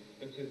in.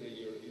 Let's say that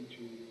you're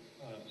into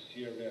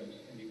CRMs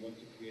and you want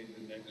to create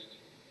the next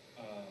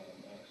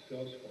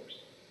Salesforce.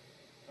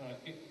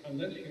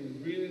 Unless you're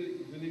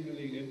really, really,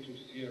 really into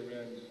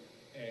CRMs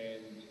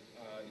and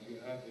you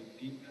have a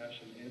deep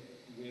passion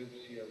with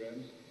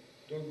CRMs,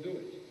 don't do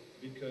it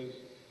because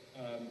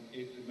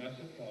it's a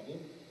massive problem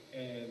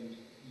and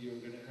you're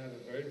going to have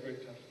a very, very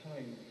tough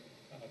time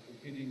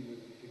competing with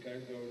the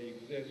guys that already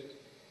exist,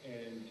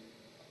 and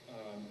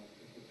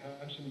the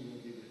passion will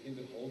be the thing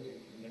that holds you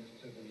for the next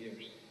 7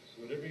 years.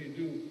 So whatever you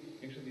do,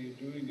 make sure that you're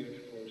doing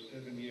it for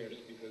 7 years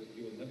because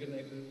you will not get an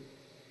exit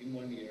in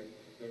 1 year.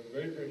 There are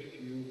very, very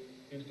few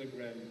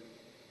Instagram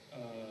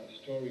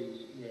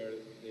stories where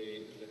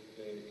the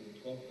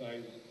 12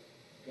 guys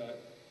got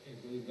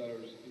 $1 billion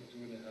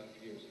in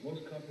 2.5 years.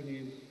 Most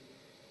companies,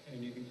 and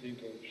you can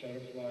think of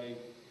Shutterfly,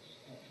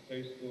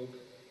 Facebook,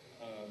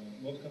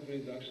 most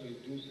companies actually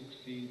do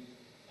succeed,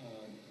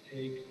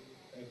 take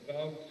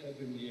about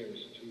 7 years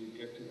to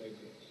get to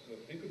exit. So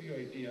think of your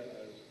idea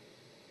as,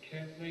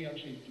 can I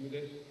actually do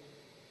this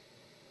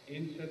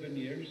in 7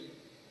 years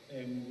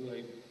and will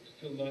I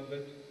still love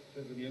it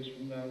 7 years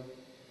from now,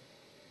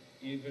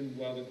 even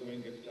while the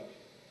going gets tough?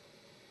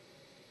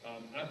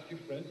 Ask your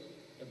friends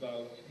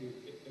about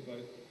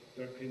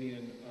their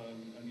opinion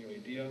on your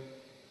idea.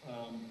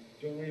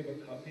 Don't worry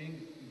about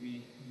copying.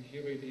 We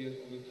hear ideas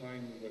all the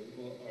time where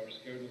people are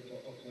scared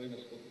of telling us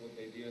what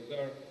the ideas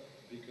are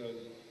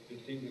because they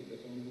think that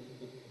someone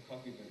will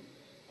copy them.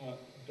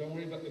 Don't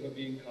worry about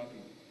being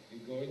copied.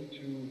 You're going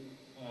to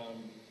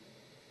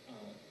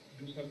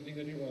do something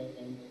on your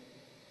own.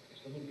 If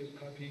someone is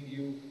copying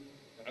you,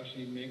 it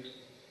actually makes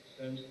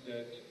sense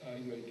that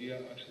your idea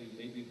actually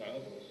may be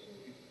viable. So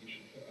you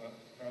should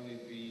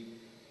probably be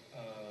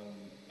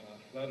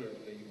flattered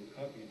that you were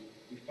copied.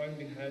 We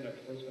finally had our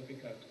first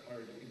copycat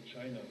card in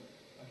China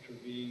after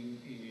being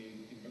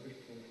in market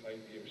for 5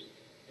 years.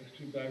 It's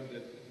too bad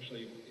that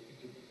actually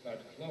it's a bad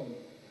clone.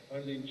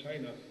 Finally in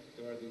China,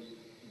 there are these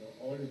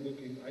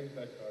orange-looking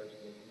iPad cards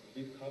with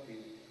complete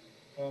copies.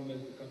 Problem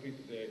is they copied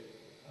the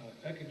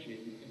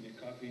packaging and they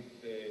copied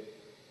the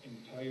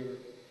entire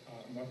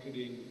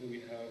marketing that we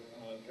have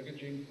on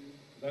packaging.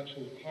 The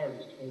actual card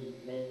is totally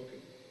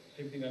broken.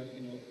 Same thing as,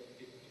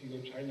 if you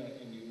go to China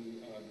and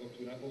you go to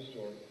an Apple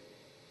store,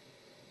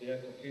 they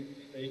have complete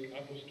fake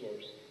Apple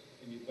stores,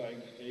 and you're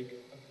buying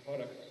fake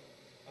products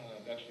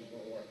that actually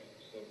don't work.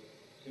 So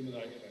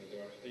similar iPhone,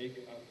 there are fake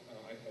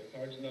iPhone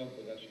cards now,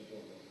 but that actually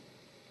don't work.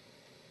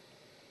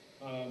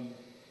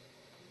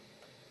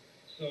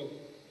 So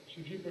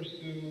should you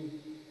pursue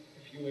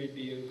a few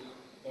ideas,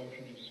 or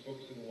should you just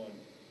focus on one?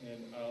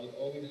 And I'll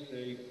always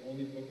say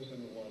only focus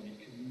on one. You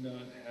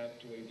cannot have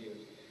 2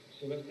 ideas.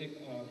 So let's take,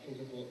 for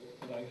example,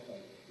 Wi-Fi.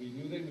 We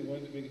knew that we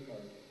wanted to make a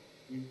card.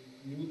 We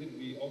knew that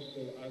we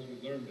also, as we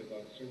learned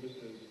about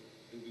services,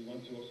 that we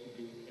want to also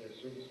do a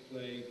service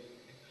play,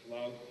 a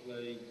cloud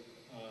play,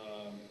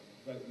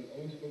 but we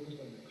always focused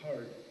on the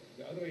card.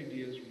 The other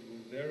ideas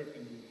were there,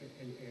 and we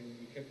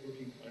kept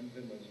working on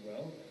them as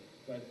well,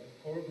 but the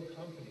core of the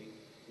company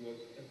was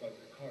about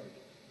the card.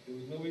 There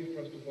was no way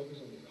for us to focus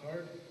on the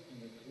card, and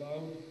the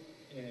cloud,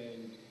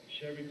 and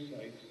sharing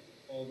sites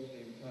all at the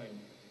same time.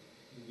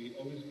 We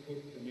always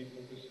put the main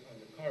focus on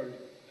the card,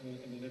 and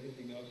then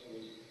everything else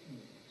was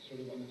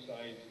sort of on the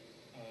side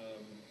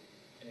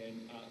and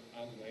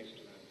as nice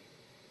to have.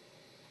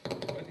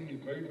 So I think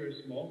you're very, very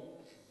small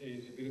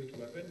is your biggest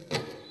weapon.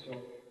 So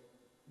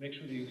make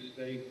sure that you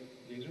stay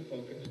laser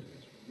focused.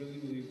 It's really,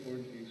 really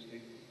important for you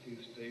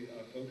to stay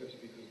focused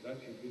because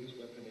that's your biggest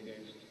weapon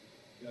against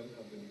the other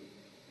companies.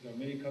 There are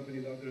many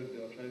companies out there that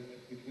will try to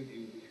compete with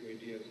you if your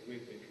idea is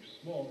great, but if you're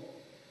small,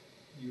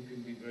 you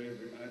can be very,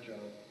 very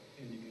agile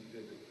and you can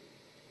pivot.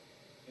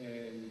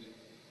 And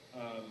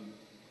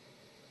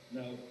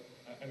now,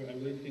 I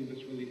really think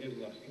this really is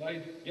the last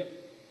slide. Yep.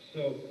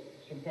 So,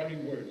 some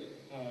parting words.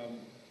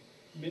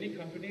 Many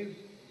companies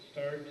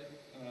start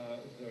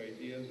their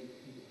ideas,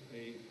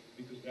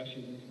 because they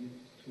actually want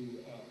to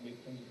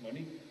make tons of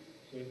money.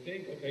 So I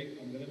think, okay,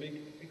 I'm going to make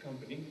a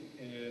company,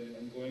 and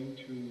I'm going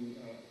to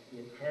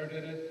work hard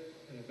at it,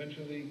 and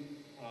eventually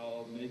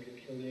I'll make a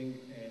killing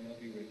and I'll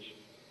be rich.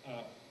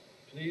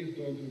 Please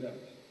don't do that.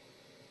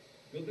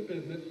 Build a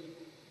business,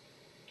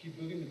 keep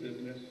building the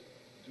business.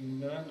 Do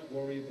not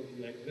worry about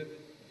the exit.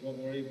 Don't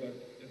worry about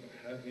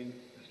having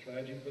a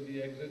strategy for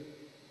the exit.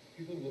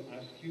 People will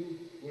ask you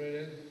where it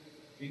is.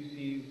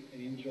 VCs,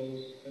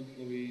 angels,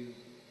 employees,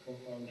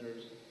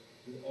 co-founders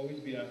will always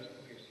be asked,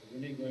 okay, so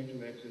when are you going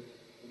to exit?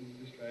 What is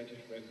the strategy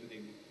for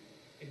exiting?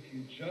 If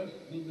you just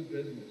build a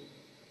business,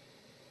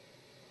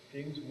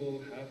 things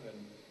will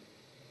happen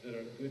that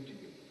are good to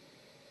you.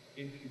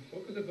 If you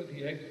focus about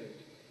the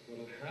exit, what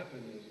will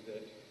happen is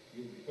that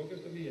you'll be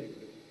focused on the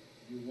exit.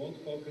 You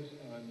won't focus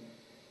on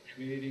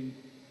creating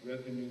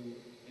revenue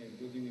and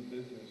building a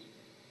business.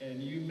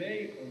 And you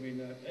may or may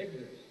not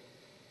exit.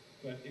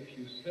 But if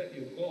you set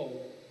your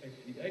goal at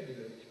the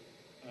exit,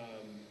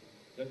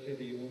 let's say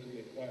that you want to be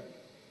acquired,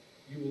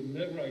 you will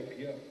never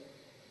IPO.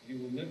 You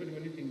will never do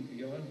anything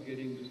beyond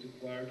getting just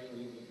acquired for a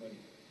little bit of money.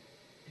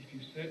 If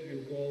you set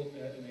your goal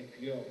at an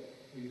IPO,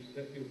 or you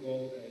set your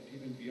goal at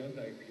even beyond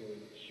the IPO,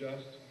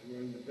 just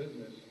growing the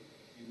business,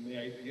 you may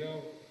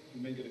IPO,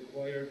 you may get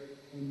acquired,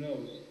 who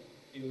knows?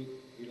 It'll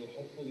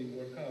hopefully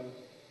work out,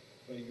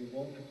 but you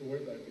won't have to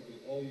worry about it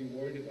because all you're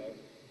worried about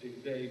day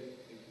to day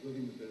is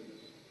building the business.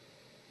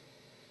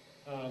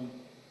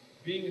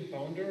 Being a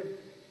founder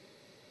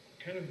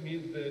kind of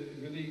means that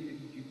really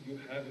you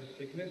have a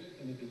sickness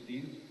and a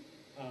disease.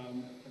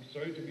 I'm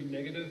sorry to be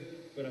negative,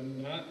 but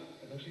I'm not.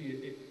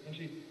 It's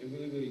actually a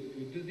really, really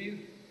good disease.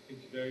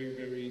 It's very,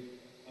 very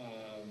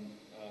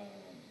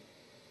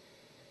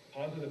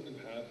positive to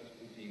have this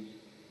disease,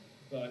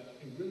 but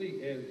it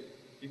really is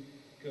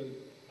because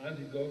as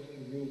you go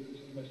through,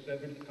 this is my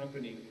 7th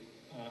company,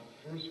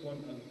 first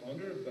one as a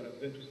founder, but I've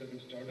been to 7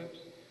 startups,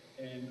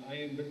 and I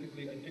am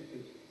basically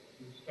addicted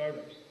to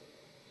startups.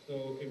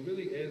 So it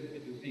really is a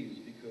disease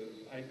because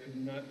I could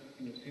not,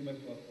 see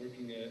myself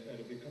working at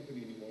a big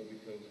company anymore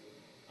because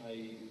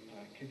I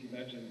can't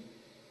imagine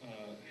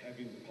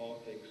having the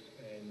politics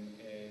and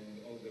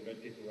all the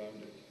red tape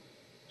around it.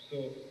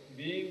 So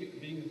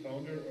being a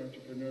founder or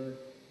entrepreneur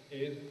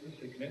is a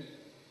sickness.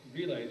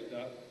 Realize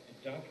that,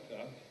 adapt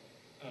that,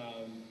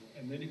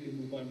 and then you can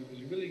move on because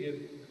it really is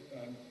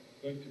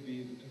going to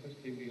be the toughest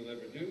thing that you'll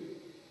ever do.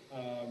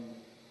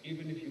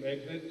 Even if you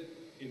exit,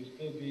 it'll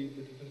still be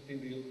the toughest thing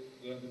that you'll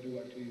ever do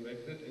until you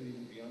exit, and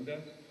even beyond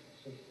that.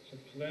 So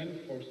plan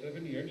for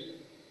 7 years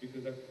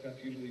because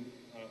that's usually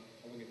how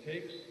long it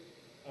takes.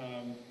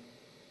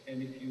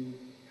 And if you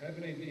have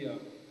an idea,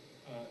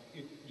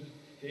 just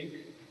think,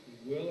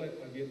 will I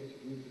be able to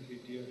do this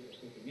idea for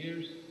 7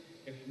 years?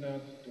 If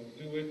not, don't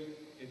do it.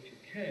 If you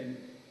can,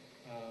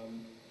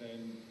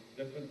 then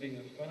definitely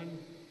have fun.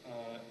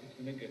 It's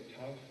going to get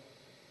tough,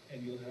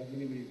 and you'll have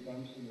many, many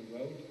bumps in the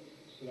road.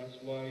 So that's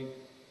why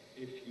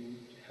if you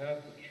have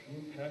a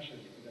true passion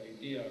for the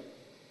idea,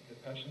 the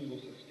passion will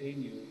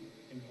sustain you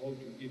and hold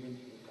you even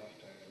through the tough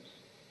times.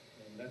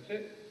 And that's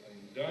it.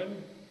 I'm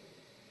done.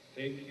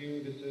 Thank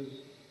you. This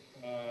is,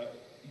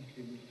 you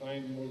can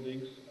find more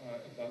links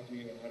about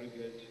me or how to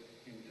get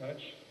in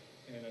touch,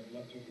 and I'd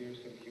love to hear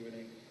some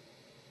Q&A.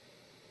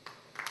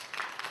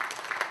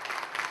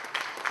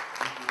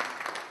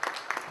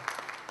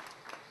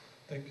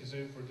 Thank you,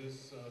 Ziv, for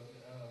this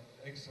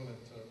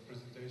excellent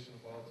presentation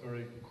about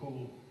very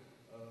cool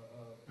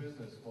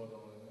business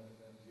model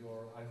and your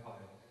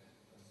iFi.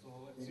 So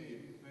let's see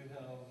if we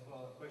have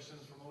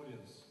questions from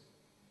audience.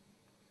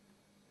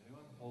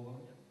 Anyone? Hold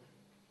on.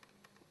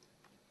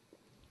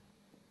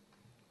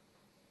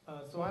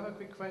 So I have a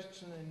quick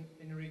question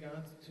in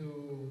regards to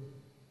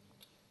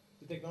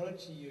the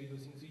technology you're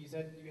using. So you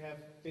said you have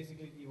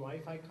basically the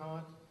Wi-Fi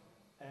card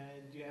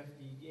and you have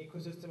the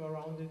ecosystem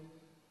around it.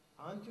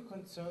 Aren't you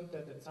concerned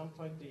that at some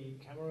point the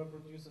camera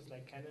producers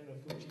like Canon or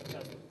Fuji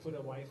just put a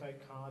Wi-Fi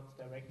card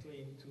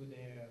directly into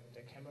their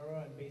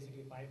camera and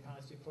basically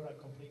bypass your product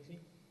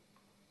completely?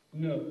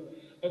 No.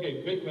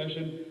 Okay, great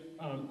question.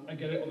 I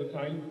get it all the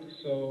time.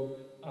 So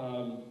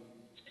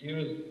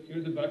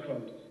here's the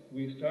background.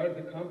 We started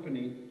the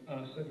company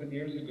 7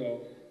 years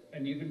ago,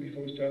 and even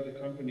before we started the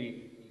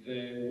company,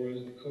 there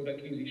was the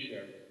Kodak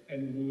EasyShare.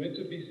 And we went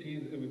to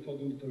VCs and we told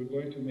them that we were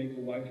going to make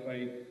a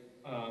Wi-Fi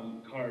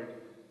card.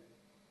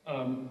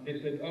 They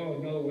said, oh,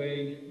 no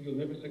way, you'll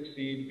never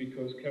succeed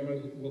because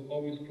cameras will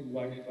always put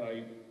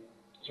Wi-Fi,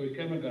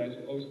 camera guys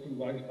will always put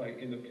Wi-Fi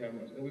in the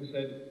cameras. And we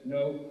said,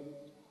 no,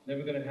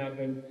 never going to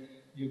happen.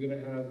 You're going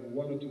to have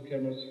 1 or 2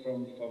 cameras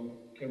from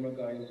camera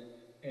guys,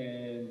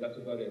 and that's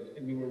about it.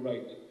 And we were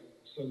right.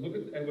 So look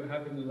at what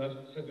happened in the last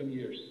 7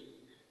 years.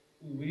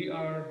 We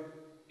are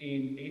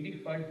in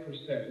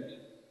 85%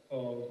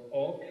 of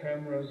all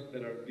cameras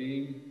that are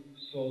being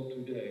sold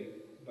today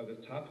by the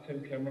top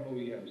 10 camera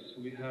OEMs.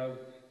 So we have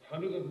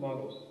hundreds of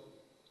models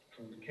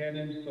from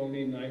Canon,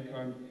 Sony,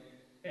 Nikon,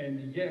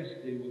 and yes,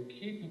 they will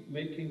keep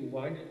making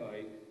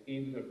Wi-Fi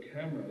in their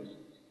cameras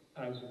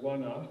as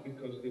one-off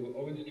because they will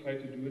always try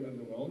to do it on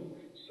their own.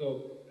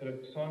 So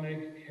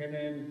Panasonic,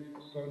 Canon,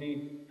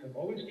 Sony have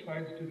always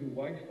tried to do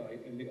Wi-Fi,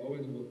 and they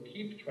always will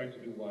keep trying to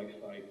do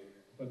Wi-Fi.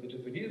 But the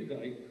Japanese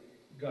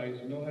guys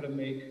know how to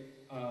make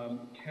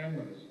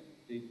cameras.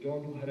 They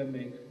don't know how to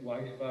make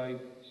Wi-Fi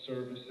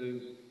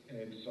services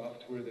and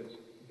software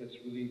that's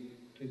really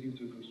pleasing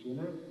to the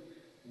consumer.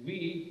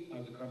 We,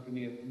 as a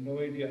company, have no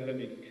idea how to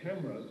make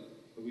cameras,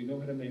 but we know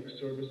how to make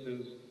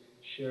services,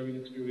 sharing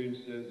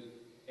experiences,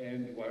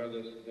 and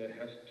wireless that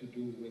has to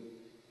do with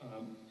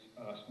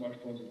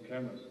smartphones and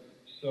cameras.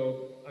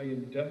 So I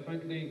am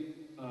definitely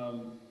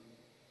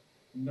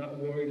not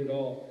worried at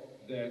all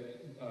that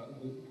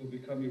will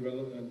become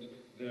irrelevant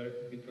there,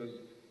 because,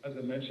 as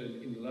I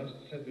mentioned, in the last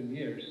 7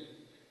 years,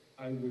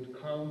 I would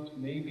count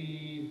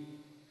maybe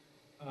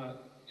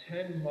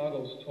 10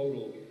 models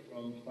total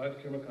from 5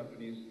 camera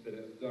companies that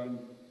have done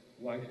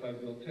Wi-Fi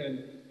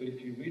built-in. But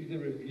if you read the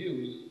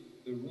reviews,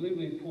 they're really,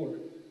 really poor.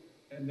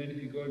 And then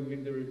if you go and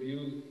read the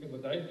reviews of a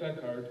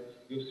Wi-Fi card,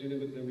 you'll see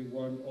that we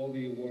won all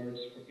the awards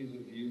for ease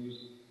of use,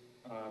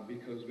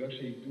 because we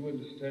actually do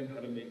understand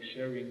how to make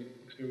sharing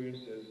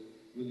experiences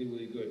really,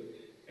 really good.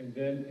 And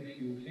then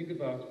if you think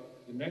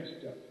about the next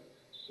step,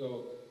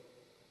 so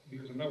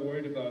because I'm not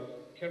worried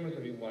about cameras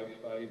having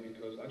Wi-Fi,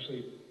 because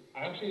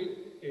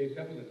it's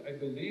opposite. I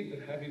believe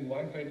that having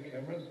Wi-Fi in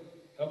cameras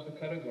helps the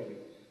category.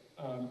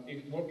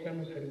 If more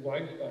cameras had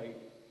Wi-Fi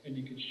and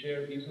you could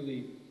share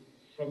easily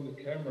from the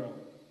camera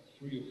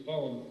through your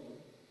phone,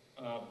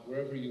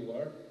 wherever you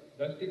are,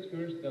 that's the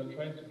experience that I'm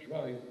trying to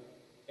drive.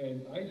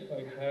 And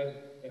iSight has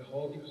a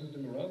whole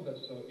ecosystem around that.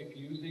 So if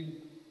you're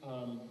using,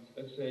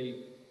 let's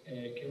say,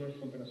 a camera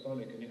from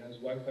Panasonic and it has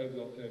Wi-Fi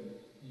built in,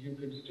 you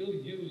can still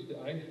use the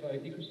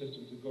iSight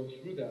ecosystem to go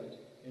through that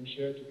and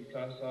share it to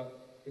Picasa,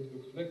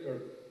 Facebook,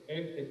 Flickr,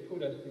 if they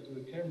put us into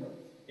the camera.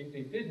 If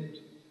they didn't,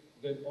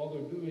 then all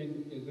they're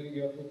doing is letting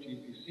you upload to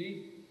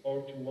UPC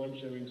or to one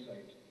sharing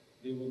site.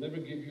 They will never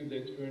give you the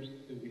experience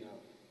that we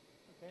have.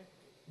 Okay.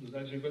 Does that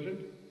answer your question?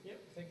 Yeah,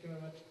 thank you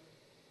very much.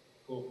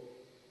 Cool.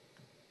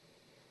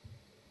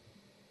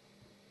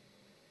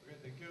 Okay,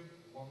 thank you.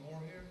 One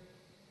more here.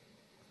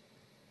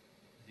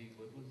 Ziv,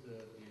 what was the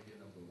idea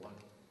number 1?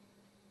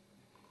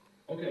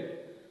 Okay,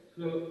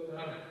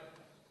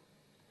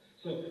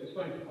 so it's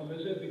fine. I'll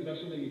mention it because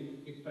actually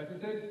it's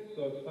patented,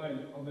 so it's fine.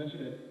 I'll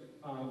mention it.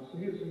 So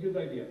here's the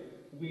idea.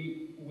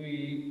 We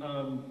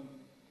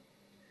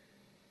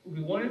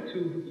wanted to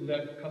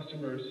let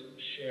customers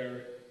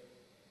share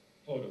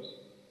photos,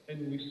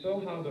 and we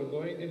saw how they're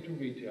going into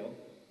retail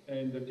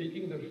and they're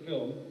taking their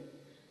film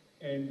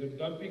and they're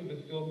dumping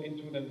the film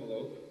into an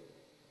envelope,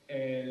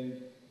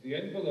 and the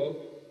envelope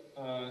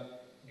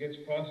gets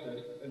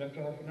processed, and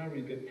after half an hour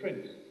you get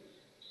prints.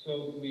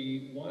 So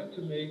we wanted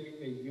to make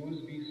a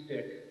USB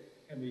stick,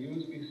 and the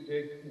USB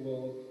stick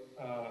will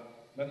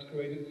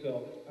masquerade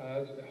itself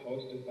as a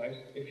host device.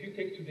 If you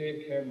take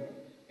today a camera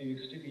and you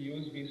stick a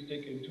USB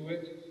stick into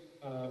it,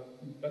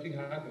 nothing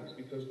happens,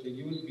 because the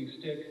USB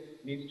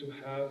stick needs to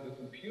have the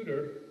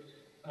computer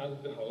as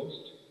the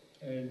host,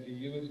 and the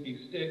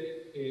USB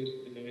stick is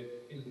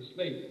the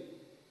slave.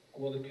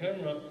 Well, the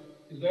camera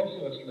is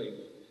also a slave,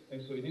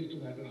 and so it needs to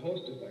have a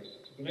host device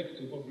to connect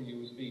to over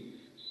USB.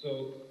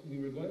 So we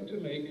were going to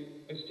make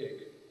a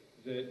stick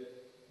that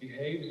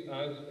behaves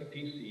as a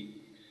PC.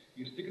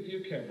 You stick it to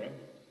your camera,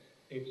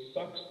 it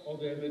sucks all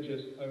the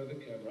images out of the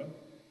camera,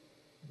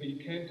 but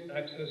you can't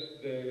access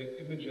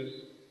the images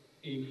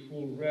in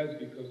full res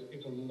because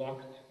it's a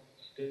locked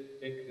stick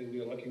that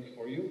we are locking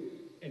for you.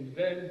 And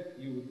then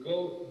you would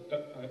go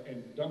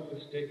and dump the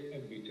stick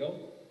at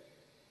retail,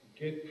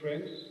 get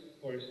prints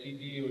or a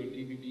CD or a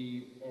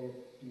DVD or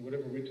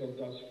whatever retail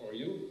does for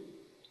you,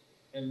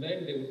 and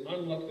then they would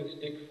unlock the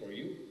stick for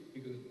you,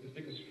 because the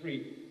stick is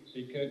free, so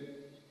you can't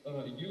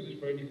use it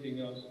for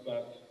anything else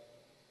but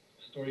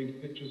storing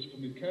pictures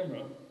from your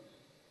camera.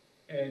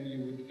 And you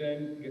would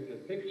then get the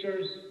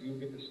pictures, you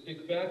get the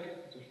stick back,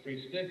 it's a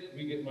free stick,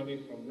 we get money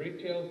from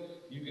retail,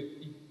 you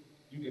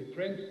get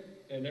prints,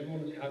 and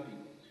everyone is happy.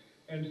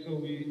 And so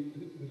we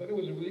thought it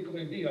was a really cool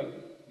idea.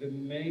 The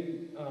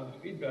main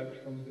feedback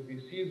from the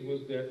VCs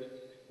was that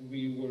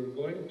we were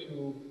going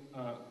to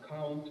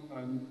count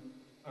on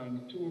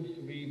 2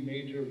 or 3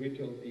 major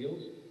retail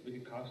deals, like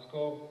a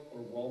Costco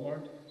or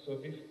Walmart. So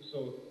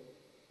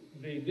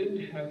they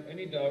didn't have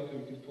any doubt that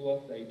we could pull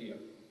off the idea.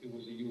 It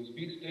was a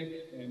USB stick,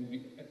 and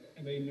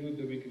they knew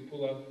that we could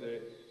pull off the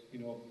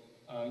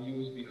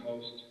USB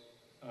host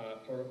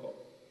protocol.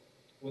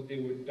 What they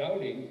were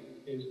doubting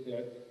is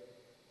that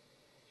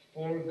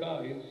 4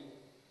 guys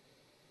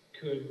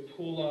could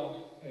pull off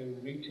a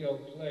retail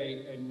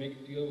play and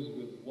make deals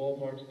with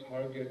Walmart,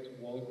 Target,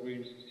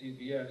 Walgreens,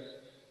 CVS,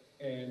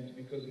 and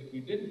because if we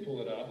didn't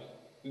pull it off,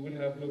 we would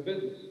have no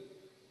business.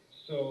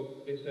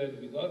 So they said,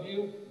 we love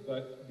you,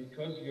 but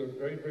because you're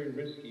very, very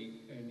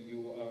risky and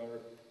you are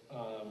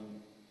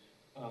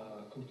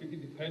completely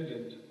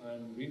dependent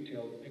on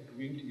retail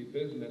agreeing to your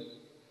business,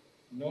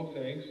 no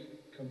thanks,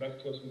 come back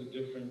to us with a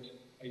different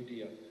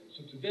idea.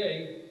 So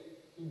today,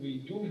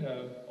 we do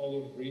have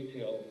all of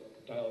retail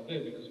style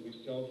there because we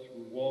sell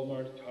through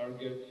Walmart,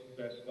 Target,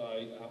 Best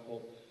Buy,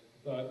 Apple,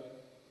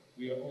 but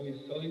we are only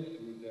selling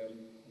through them.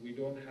 We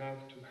don't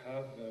have to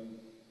have them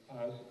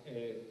as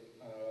a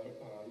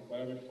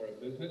requirement for a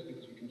business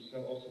because we can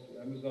sell also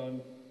through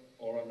Amazon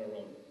or on our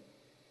own.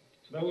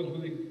 So that was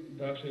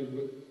actually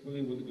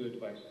really good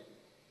advice.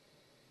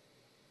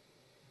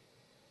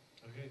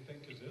 Okay,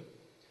 thank you, Ziv.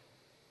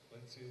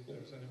 Let's see if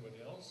there's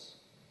anybody else.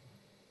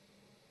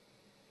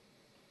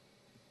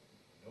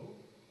 No?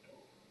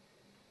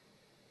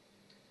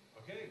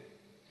 Okay.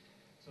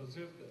 So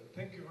Ziv,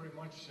 thank you very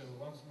much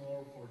once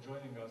more for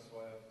joining us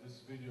via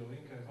this video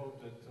link. I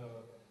hope that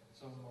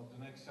some of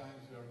the next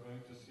times we are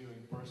going to see you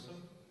in person,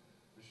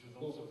 which should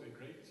also be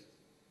great.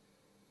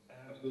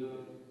 And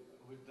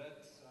with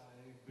that,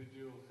 I bid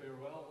you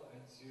farewell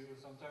and see you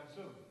sometime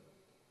soon.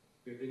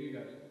 Good, thank you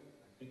guys.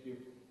 Thank you.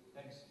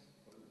 Thanks.